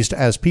 at least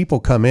as people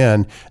come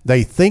in,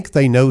 they think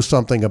they know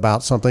something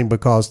about something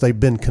because they've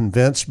been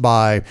convinced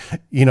by,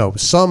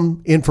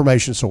 some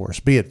information source,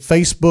 be it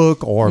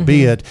Facebook or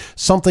be it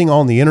something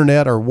on the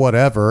internet or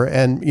whatever.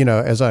 And,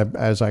 as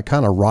I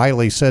kind of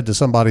wryly said to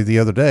somebody the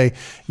other day,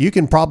 you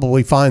can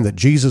probably find that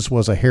Jesus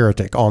was a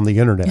heretic on the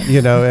internet.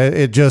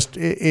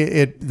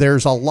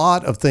 There's a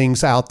lot of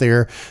things out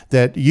there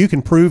that you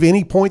can prove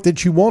any point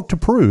that you want to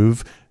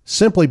prove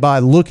simply by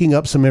looking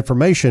up some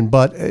information,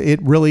 but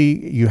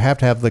you have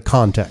to have the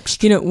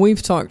context.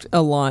 We've talked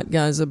a lot,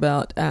 guys,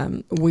 about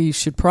we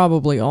should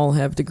probably all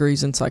have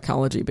degrees in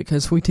psychology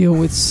because we deal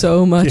with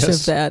so much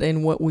of that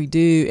in what we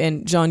do.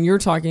 And John, you're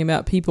talking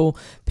about people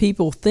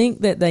think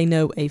that they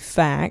know a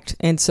fact,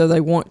 and so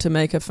they want to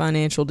make a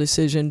financial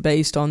decision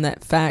based on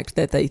that fact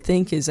that they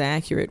think is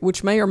accurate,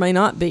 which may or may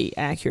not be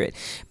accurate.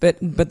 But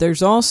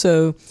there's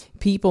also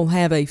people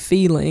have a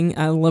feeling.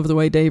 I love the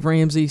way Dave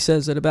Ramsey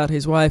says it about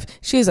his wife.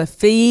 She has a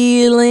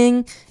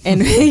feeling,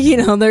 and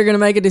they're going to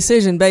make a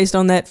decision based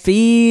on that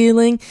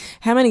feeling.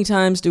 How many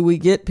times do we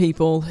get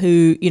people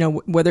who,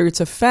 whether it's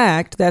a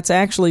fact, that's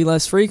actually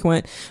less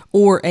frequent,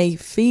 or a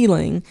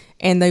feeling,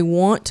 and they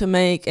want to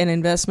make an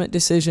investment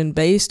decision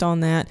based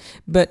on that,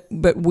 but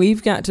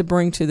we've got to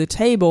bring to the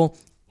table,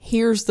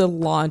 here's the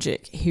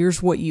logic.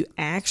 Here's what you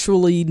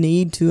actually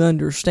need to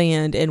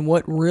understand and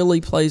what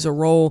really plays a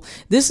role.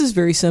 This is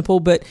very simple,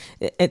 but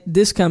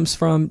this comes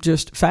from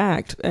just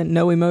fact and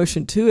no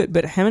emotion to it.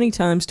 But how many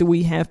times do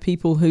we have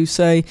people who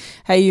say,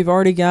 hey, you've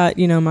already got,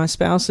 my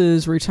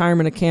spouse's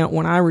retirement account.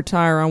 When I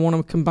retire, I want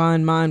to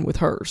combine mine with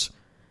hers.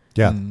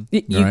 Yeah.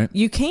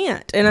 You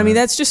can't. And I mean,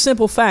 that's just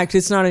simple fact.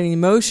 It's not any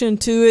emotion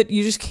to it.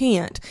 You just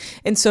can't.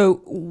 And so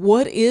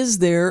what is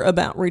there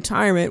about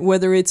retirement,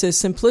 whether it's as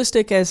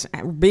simplistic as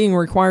being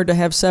required to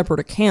have separate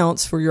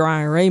accounts for your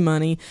IRA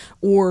money,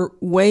 or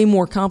way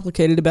more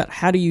complicated about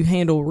how do you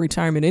handle a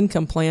retirement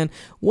income plan?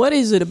 What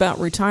is it about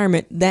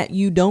retirement that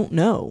you don't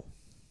know?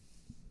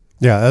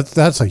 Yeah,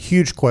 that's a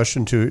huge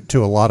question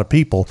to a lot of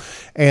people.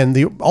 And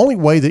the only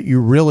way that you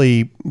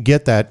really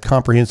get that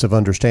comprehensive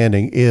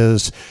understanding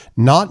is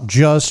not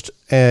just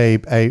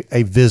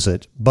a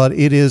visit, but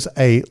it is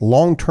a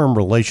long-term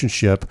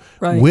relationship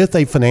with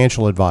a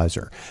financial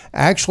advisor.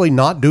 Actually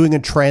not doing a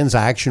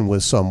transaction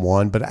with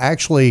someone, but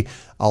actually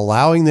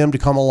allowing them to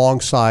come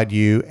alongside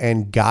you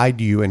and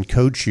guide you and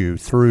coach you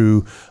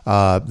through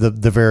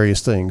the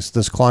various things.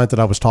 This client that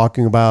I was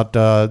talking about,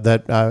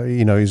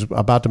 he's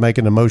about to make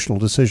an emotional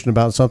decision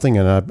about something,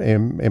 and I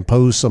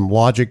impose some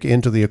logic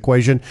into the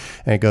equation,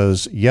 and it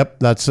goes, "Yep,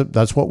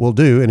 that's what we'll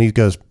do." And he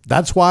goes,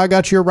 "That's why I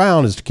got you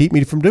around, is to keep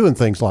me from doing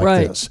things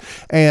like this."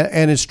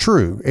 And it's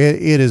true.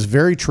 It is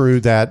very true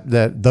that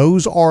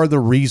those are the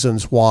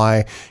reasons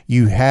why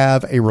you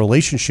have a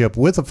relationship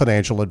with a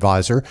financial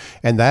advisor,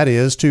 and that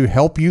is to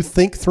help you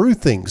think through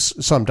things.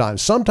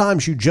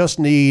 Sometimes you just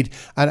need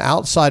an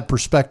outside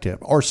perspective,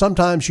 or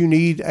sometimes you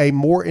need a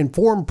more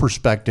informed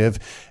perspective.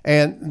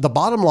 And the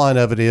bottom line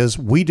of it is,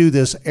 we do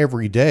this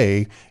every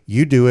day.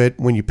 You do it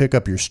when you pick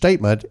up your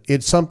statement.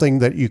 It's something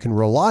that you can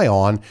rely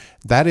on.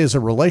 That is a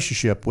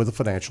relationship with a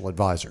financial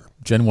advisor.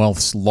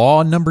 GenWealth's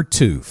law number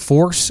 2,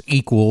 force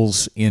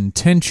equals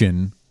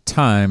intention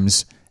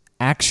times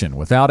action.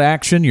 Without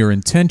action, your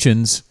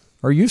intentions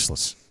are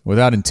useless.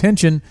 Without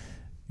intention,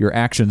 your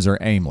actions are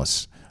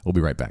aimless. We'll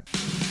be right back.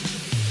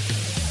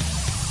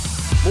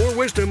 More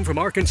wisdom from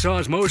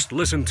Arkansas's most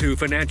listened to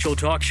financial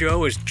talk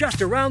show is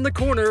just around the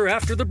corner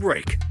after the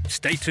break.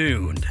 Stay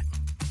tuned.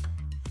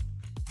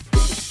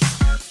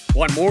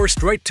 Want more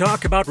straight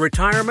talk about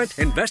retirement,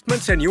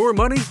 investments, and your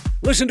money?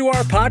 Listen to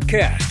our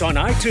podcast on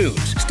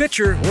iTunes,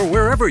 Stitcher, or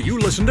wherever you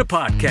listen to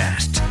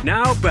podcasts.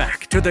 Now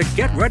back to the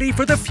Get Ready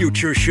for the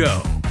Future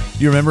show.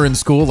 You remember in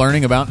school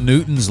learning about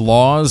Newton's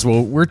laws?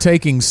 Well, we're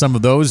taking some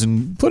of those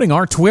and putting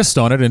our twist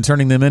on it and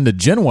turning them into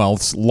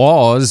GenWealth's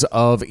laws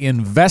of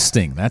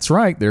investing. That's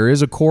right. There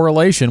is a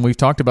correlation. We've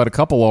talked about a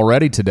couple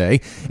already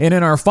today. And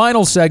in our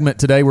final segment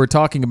today, we're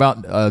talking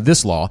about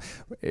this law.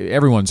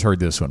 Everyone's heard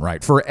this one,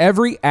 right? For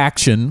every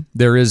action,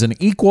 there is an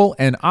equal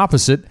and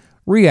opposite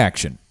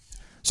reaction.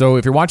 So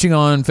if you're watching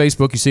on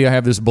Facebook, you see I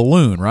have this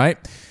balloon, right?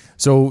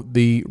 So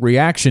the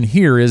reaction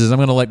here is I'm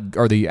going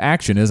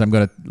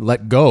to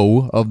let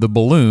go of the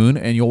balloon,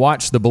 and you'll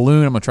watch the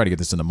balloon. I'm going to try to get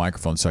this in the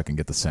microphone so I can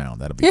get the sound.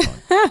 That'll be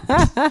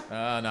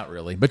fun. Not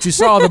really. But you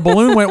saw the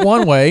balloon went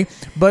one way,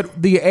 but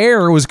the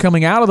air was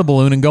coming out of the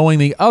balloon and going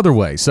the other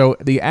way. So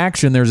the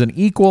action, there's an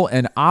equal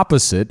and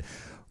opposite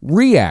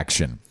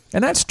reaction.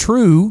 And that's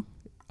true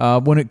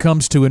when it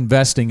comes to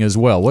investing as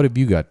well. What have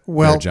you got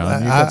there,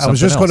 John? I was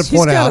just going to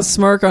point out. He's got a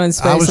smirk on his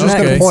face. I was just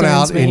going to point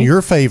out in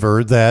your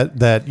favor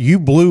that you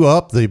blew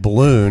up the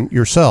balloon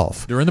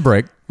yourself during the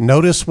break.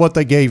 Notice what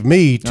they gave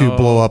me to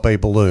blow up a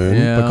balloon,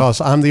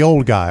 because I'm the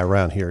old guy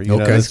around here. You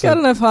know, he's got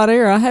enough hot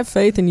air. I have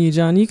faith in you,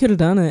 John. You could have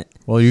done it.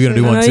 Well, you're going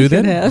to do one too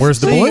then? Where's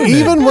the balloon?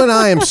 Even when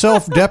I am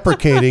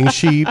self-deprecating,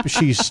 she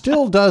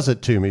still does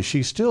it to me.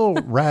 She still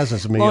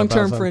razzes me.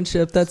 Long-term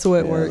friendship. That's the way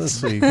it works. Let's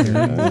see. All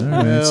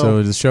right,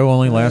 so the show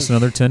only lasts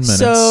another 10 minutes.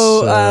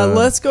 So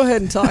let's go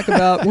ahead and talk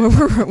about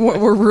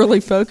what we're really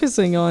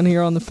focusing on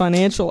here on the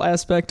financial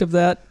aspect of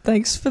that.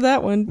 Thanks for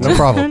that one. No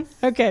problem.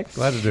 Okay.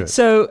 Glad to do it.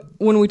 So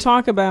when we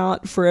talk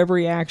about for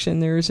every action,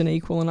 there is an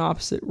equal and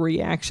opposite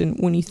reaction.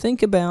 When you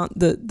think about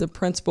the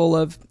principle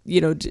of,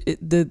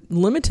 the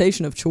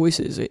limitation of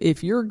choices,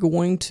 if you're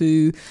going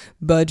to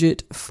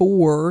budget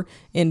for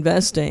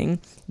investing,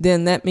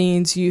 then that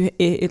means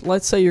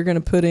let's say you're going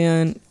to put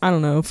in,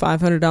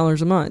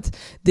 $500 a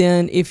month.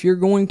 Then if you're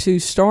going to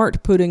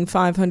start putting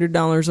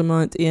 $500 a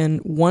month in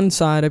one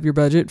side of your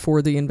budget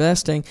for the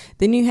investing,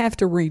 then you have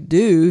to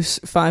reduce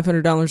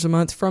 $500 a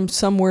month from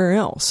somewhere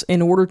else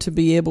in order to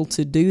be able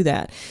to do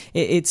that.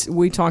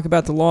 We talk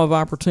about the law of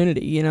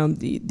opportunity.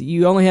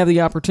 You only have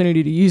the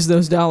opportunity to use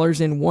those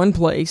dollars in one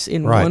place,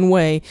 in one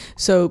way.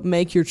 So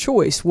make your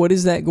choice. What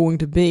is that going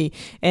to be?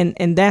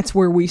 And that's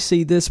where we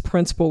see this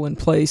principle in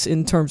place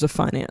in terms of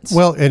finance.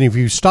 Well, and if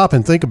you stop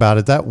and think about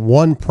it, that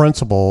one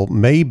principle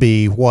may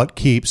be what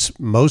keeps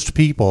most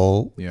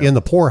people in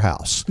the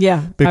poorhouse.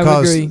 Yeah, because I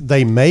would agree.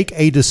 They make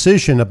a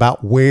decision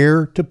about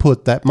where to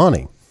put that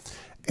money.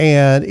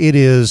 And it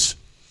is,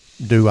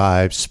 do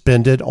I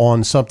spend it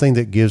on something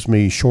that gives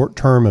me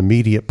short-term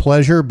immediate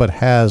pleasure but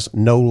has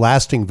no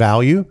lasting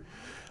value?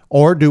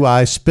 Or do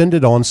I spend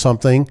it on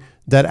something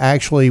that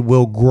actually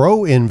will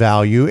grow in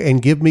value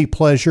and give me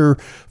pleasure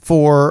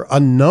for a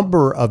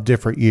number of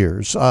different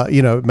years?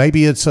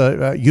 Maybe it's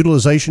a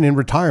utilization in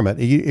retirement.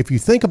 If you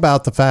think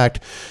about the fact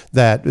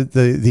that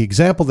the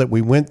example that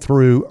we went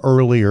through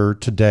earlier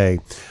today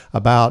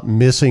about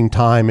missing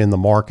time in the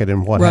market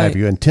and what have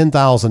you, and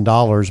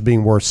 $10,000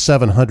 being worth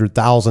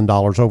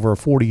 $700,000 over a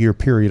 40-year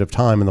period of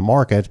time in the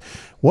market,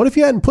 what if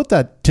you hadn't put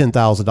that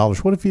 $10,000?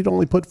 What if you'd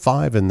only put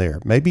 $5,000 in there?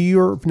 Maybe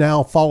you're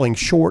now falling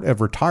short of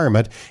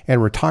retirement,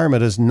 and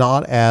retirement is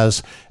not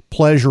as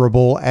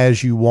pleasurable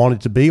as you want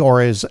it to be,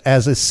 or as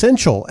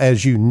essential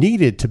as you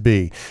need it to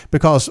be.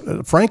 Because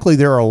frankly,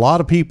 there are a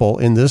lot of people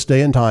in this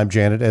day and time,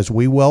 Janet, as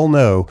we well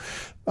know,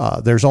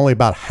 There's only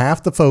about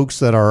half the folks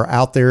that are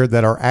out there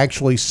that are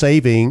actually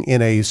saving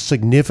in a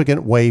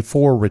significant way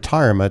for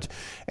retirement.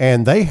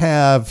 And they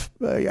have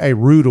a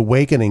rude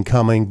awakening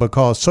coming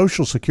because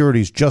Social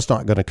Security is just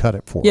not going to cut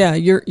it for them. Yeah,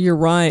 you're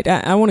right.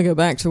 I want to go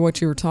back to what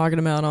you were talking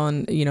about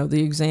on,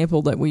 the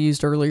example that we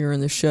used earlier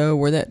in the show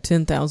where that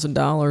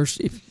 $10,000,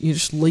 if you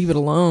just leave it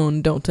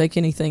alone, don't take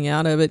anything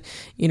out of it,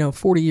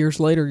 40 years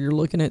later, you're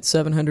looking at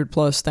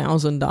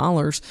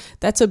 $700,000+.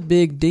 That's a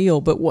big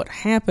deal. But what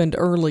happened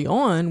early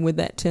on with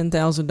that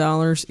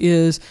 $10,000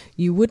 is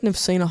you wouldn't have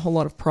seen a whole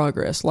lot of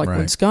progress. Like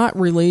when Scott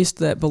released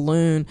that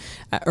balloon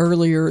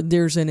earlier,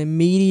 there's an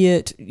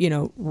immediate,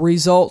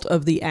 result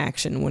of the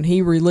action. When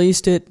he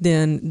released it,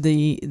 then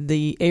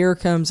the air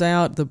comes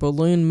out, the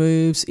balloon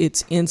moves,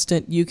 it's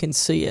instant, you can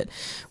see it.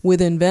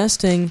 With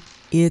investing,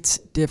 it's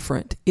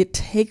different. It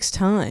takes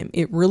time.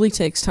 It really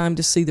takes time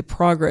to see the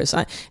progress.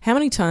 How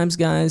many times,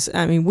 guys,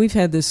 we've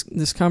had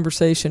this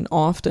conversation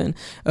often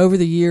over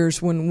the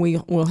years when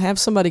we'll have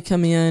somebody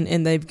come in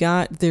and they've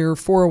got their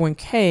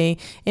 401k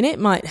and it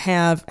might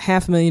have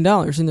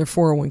 $500,000 in their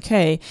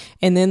 401k,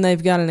 and then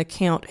they've got an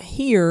account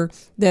here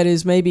that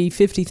is maybe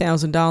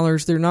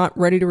 $50,000. They're not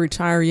ready to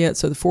retire yet,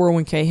 so the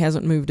 401k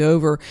hasn't moved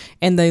over,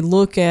 and they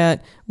look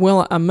at,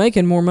 well, I'm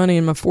making more money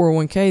in my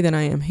 401k than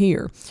I am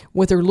here.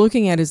 What they're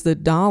looking at is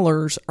the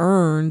dollars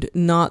earned,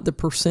 not the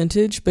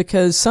percentage,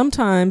 because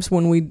sometimes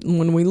when we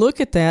look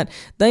at that,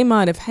 they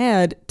might have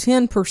had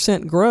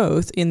 10%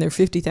 growth in their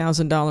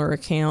 $50,000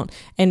 account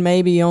and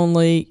maybe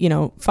only,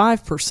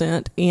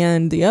 5%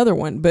 in the other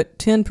one, but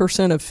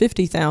 10% of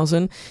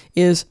 $50,000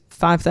 is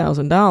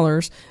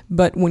 $5,000,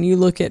 but when you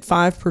look at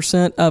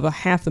 5% of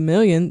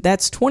 $500,000,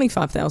 that's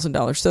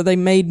 $25,000. So they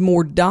made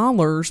more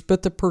dollars,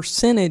 but the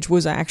percentage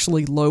was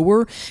actually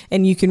lower,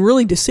 and you can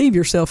really deceive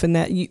yourself in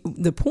that.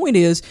 The point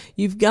is,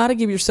 you've got to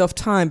give yourself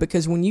time,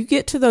 because when you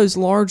get to those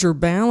larger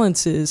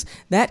balances,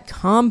 that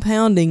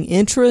compounding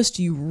interest,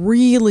 you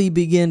really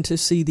begin to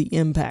see the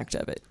impact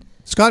of it.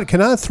 Scott,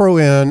 can I throw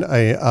in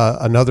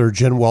another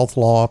GenWealth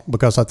law,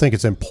 because I think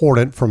it's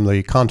important from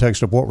the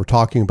context of what we're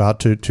talking about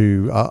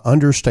to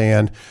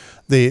understand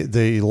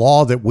the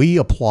law that we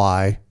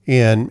apply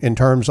in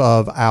terms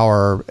of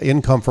our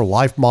income for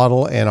life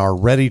model and our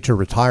ready to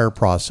retire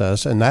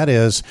process. And that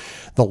is,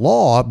 the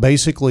law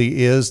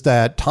basically is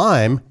that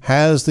time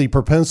has the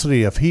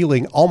propensity of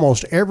healing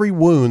almost every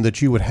wound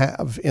that you would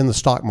have in the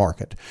stock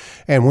market.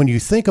 And when you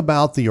think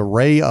about the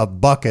array of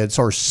buckets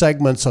or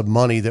segments of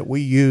money that we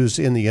use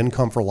in the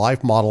income for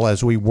life model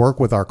as we work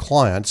with our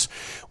clients,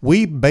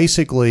 we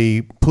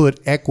basically put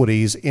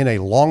equities in a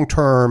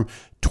long-term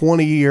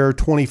 20-year,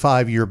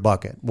 25-year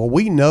bucket. Well,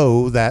 we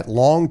know that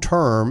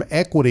long-term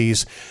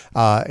equities,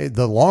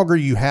 the longer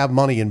you have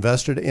money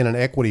invested in an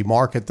equity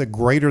market, the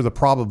greater the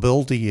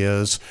probability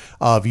is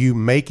of you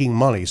making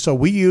money. So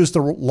we use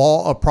the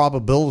law of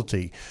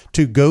probability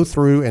to go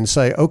through and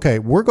say, okay,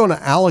 we're going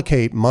to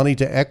allocate money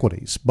to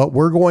equities, but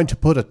we're going to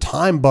put a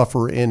time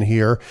buffer in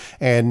here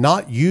and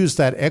not use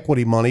that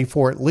equity money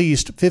for at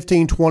least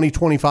 15, 20,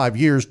 25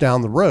 years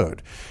down the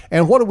road.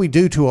 And what do we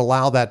do to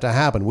allow that to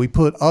happen? We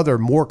put other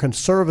more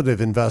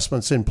conservative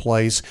investments in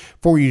place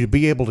for you to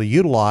be able to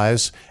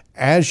utilize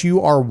as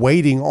you are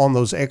waiting on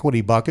those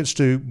equity buckets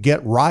to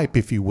get ripe,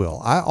 if you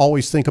will. I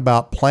always think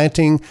about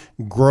planting,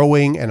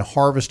 growing, and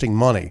harvesting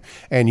money.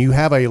 And you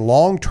have a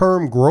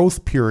long-term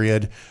growth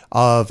period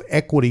of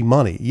equity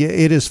money.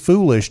 It is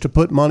foolish to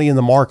put money in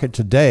the market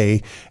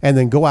today and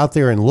then go out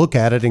there and look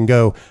at it and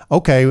go,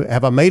 okay,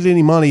 have I made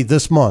any money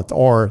this month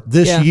or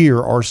this year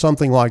or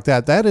something like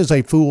that? That is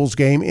a fool's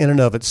game in and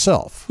of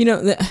itself.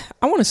 I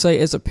want to say,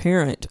 as a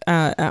parent,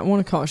 I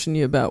want to caution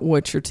you about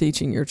what you're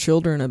teaching your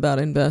children about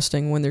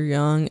investing when they're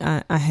young.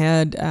 I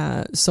had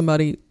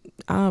somebody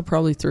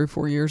probably 3 or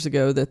 4 years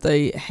ago that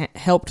they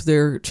helped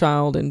their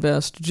child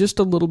invest just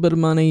a little bit of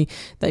money.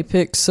 They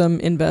picked some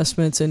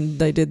investments and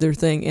they did their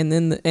thing, and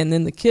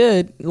then the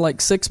kid,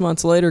 like 6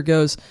 months later,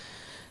 goes,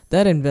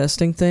 "That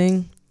investing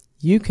thing,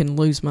 you can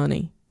lose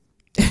money."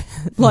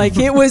 Like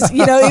it was,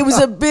 it was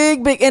a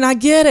big, and I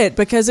get it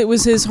because it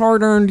was his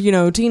hard-earned,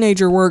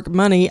 teenager work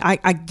money.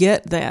 I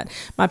get that.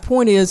 My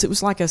point is, it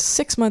was like a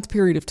 6-month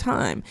period of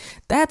time.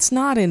 That's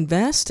not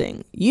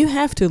investing. You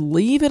have to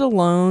leave it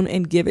alone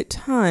and give it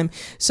time.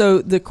 So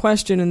the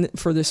question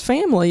for this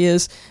family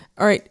is,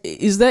 all right,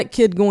 is that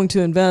kid going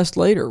to invest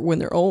later when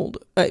they're old?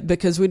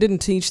 Because we didn't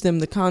teach them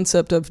the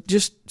concept of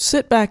just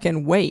sit back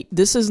and wait.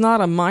 This is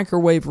not a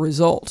microwave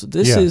result.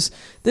 This is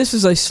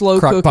a slow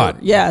Crock cooker.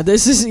 pot. Yeah,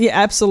 this is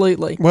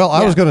absolutely. Well,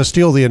 I was going to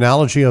steal the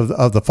analogy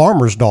of the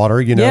farmer's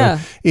daughter.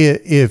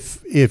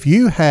 If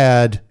you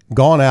had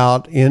gone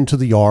out into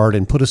the yard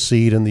and put a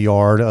seed in the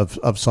yard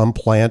of some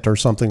plant or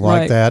something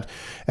like that,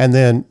 and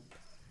then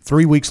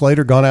 3 weeks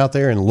later gone out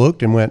there and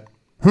looked and went,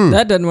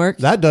 that doesn't work.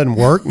 That doesn't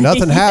work.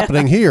 Nothing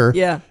happening here.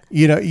 Yeah.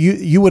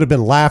 You would have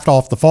been laughed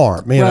off the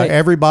farm.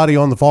 Everybody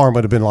on the farm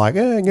would have been like,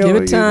 give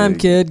it time,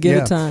 kid. Give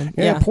it time.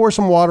 Yeah. Pour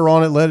some water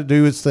on it, let it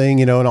do its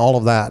thing, and all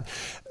of that.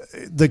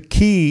 the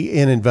key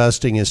in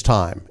investing is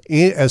time,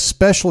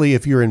 especially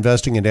if you're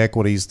investing in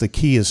equities. The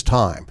key is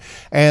time,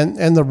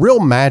 and the real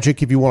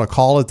magic, if you want to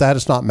call it that,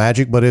 it's not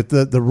magic, but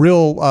the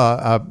real,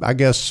 I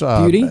guess,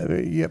 beauty.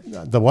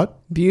 The what?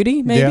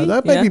 Beauty, maybe. Yeah,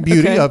 that may be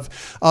beauty okay.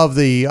 of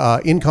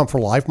the income for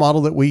life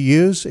model that we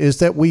use is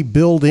that we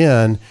build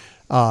in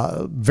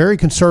very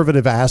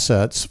conservative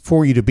assets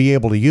for you to be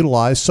able to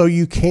utilize so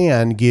you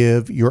can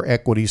give your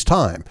equities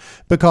time.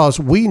 Because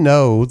we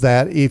know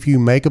that if you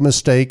make a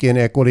mistake in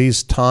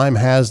equities, time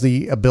has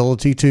the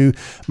ability to,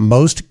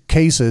 most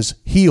cases,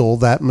 heal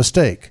that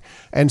mistake.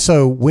 And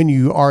so when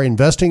you are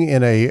investing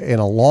in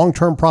a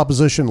long-term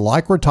proposition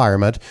like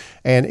retirement,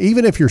 and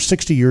even if you're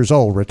 60 years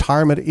old,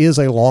 retirement is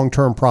a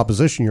long-term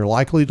proposition. You're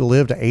likely to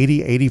live to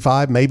 80,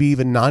 85, maybe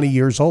even 90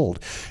 years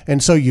old.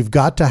 And so you've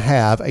got to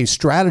have a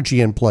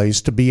strategy in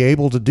place to be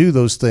able to do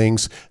those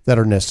things that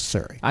are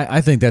necessary.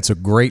 I think that's a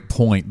great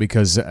point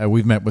because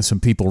we've met with some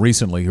people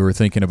recently who are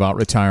thinking about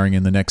retiring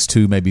in the next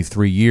 2, maybe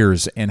 3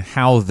 years, and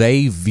how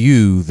they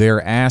view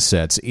their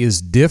assets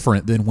is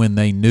different than when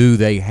they knew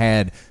they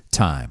had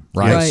time,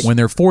 right? When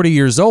they're 40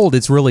 years old,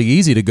 it's really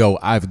easy to go,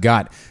 I've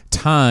got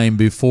time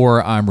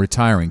before I'm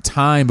retiring,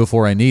 time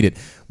before I need it.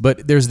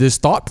 But there's this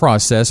thought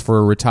process for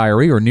a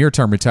retiree or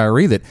near-term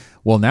retiree that,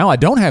 well, now I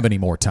don't have any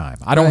more time.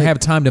 I don't have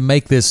time to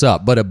make this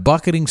up. But a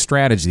bucketing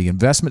strategy, the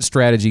investment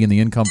strategy in the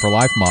income for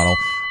life model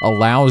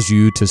allows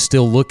you to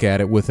still look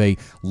at it with a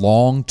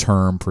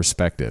long-term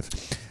perspective.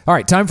 All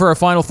right, time for our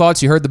final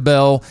thoughts. You heard the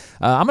bell.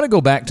 I'm going to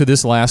go back to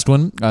this last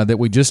one that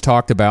we just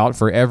talked about.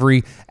 For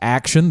every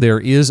action, there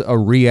is a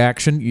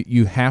reaction.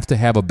 You have to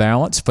have a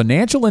balance.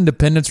 Financial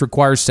independence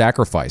requires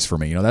sacrifice for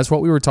me. You know, that's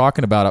what we were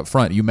talking about up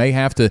front. You may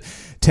have to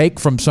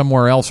take from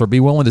somewhere else or be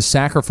willing to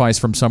sacrifice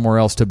from somewhere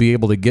else to be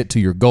able to get to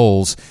your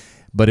goals.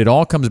 But it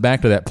all comes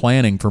back to that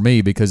planning for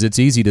me, because it's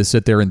easy to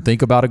sit there and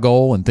think about a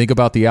goal and think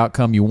about the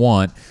outcome you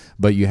want,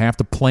 but you have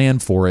to plan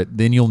for it.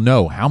 Then you'll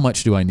know, how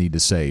much do I need to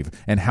save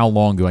and how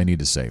long do I need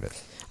to save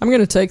it? I'm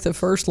going to take the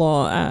first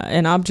law.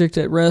 An object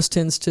at rest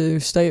tends to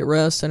stay at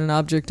rest, and an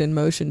object in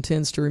motion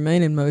tends to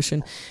remain in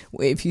motion.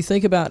 If you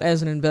think about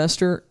as an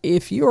investor,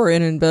 if you are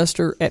an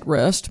investor at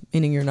rest,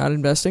 meaning you're not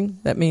investing,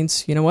 that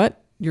means, you know what?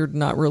 You're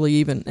not really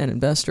even an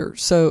investor.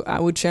 So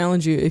I would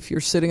challenge you, if you're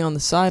sitting on the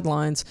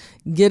sidelines,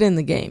 get in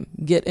the game,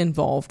 get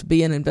involved,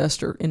 be an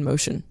investor in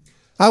motion.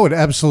 I would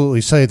absolutely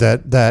say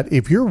that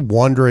if you're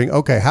wondering,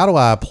 okay, how do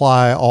I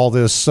apply all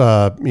this,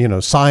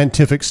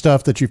 scientific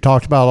stuff that you've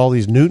talked about, all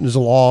these Newton's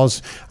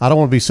laws? I don't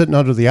want to be sitting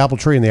under the apple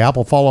tree and the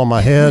apple fall on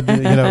my head,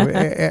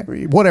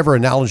 whatever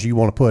analogy you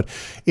want to put.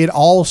 It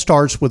all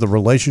starts with a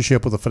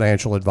relationship with a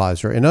financial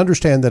advisor. And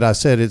understand that I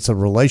said it's a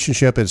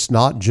relationship. It's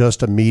not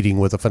just a meeting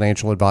with a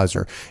financial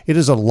advisor. It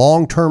is a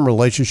long-term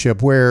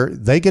relationship where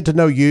they get to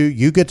know you,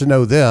 you get to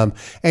know them,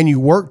 and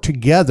you work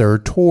together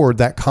toward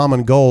that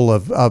common goal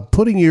of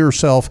putting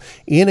yourself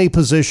in a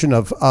position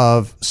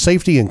of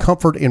safety and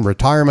comfort in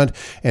retirement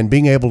and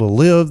being able to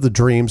live the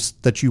dreams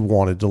that you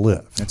wanted to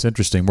live. That's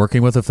interesting.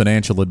 Working with a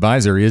financial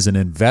advisor is an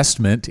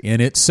investment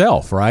in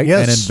itself, right?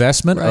 Yes. An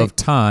investment of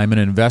time, an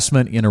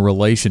investment in a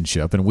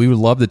relationship. And we would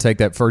love to take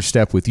that first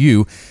step with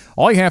you.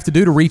 All you have to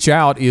do to reach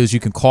out is you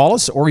can call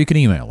us or you can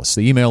email us.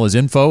 The email is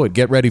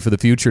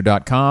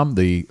info@getreadyforthefuture.com.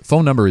 The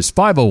phone number is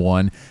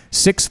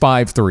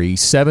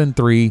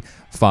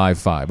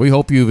 501-653-7355. We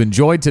hope you've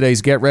enjoyed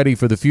today's Get Ready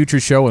for the Future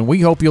show, and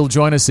we hope you'll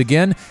join us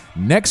again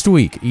next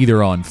week,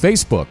 either on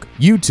Facebook,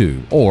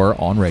 YouTube, or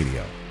on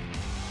radio.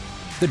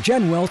 The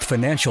GenWealth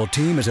Financial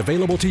Team is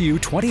available to you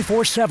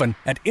 24/7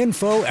 at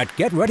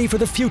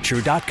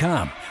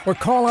info@getreadyforthefuture.com or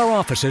call our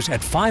offices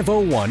at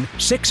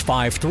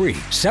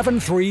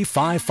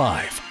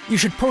 501-653-7355. You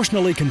should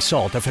personally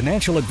consult a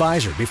financial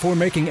advisor before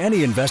making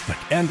any investment,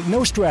 and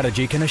no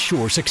strategy can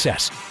assure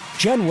success.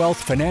 GenWealth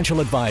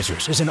Financial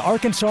Advisors is an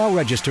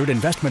Arkansas-registered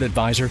investment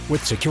advisor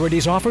with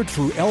securities offered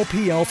through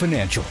LPL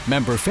Financial,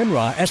 member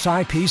FINRA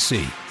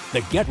SIPC.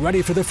 The Get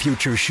Ready for the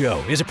Future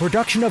show is a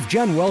production of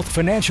GenWealth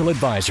Financial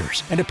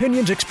Advisors, and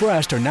opinions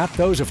expressed are not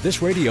those of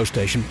this radio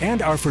station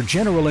and are for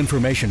general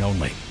information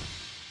only.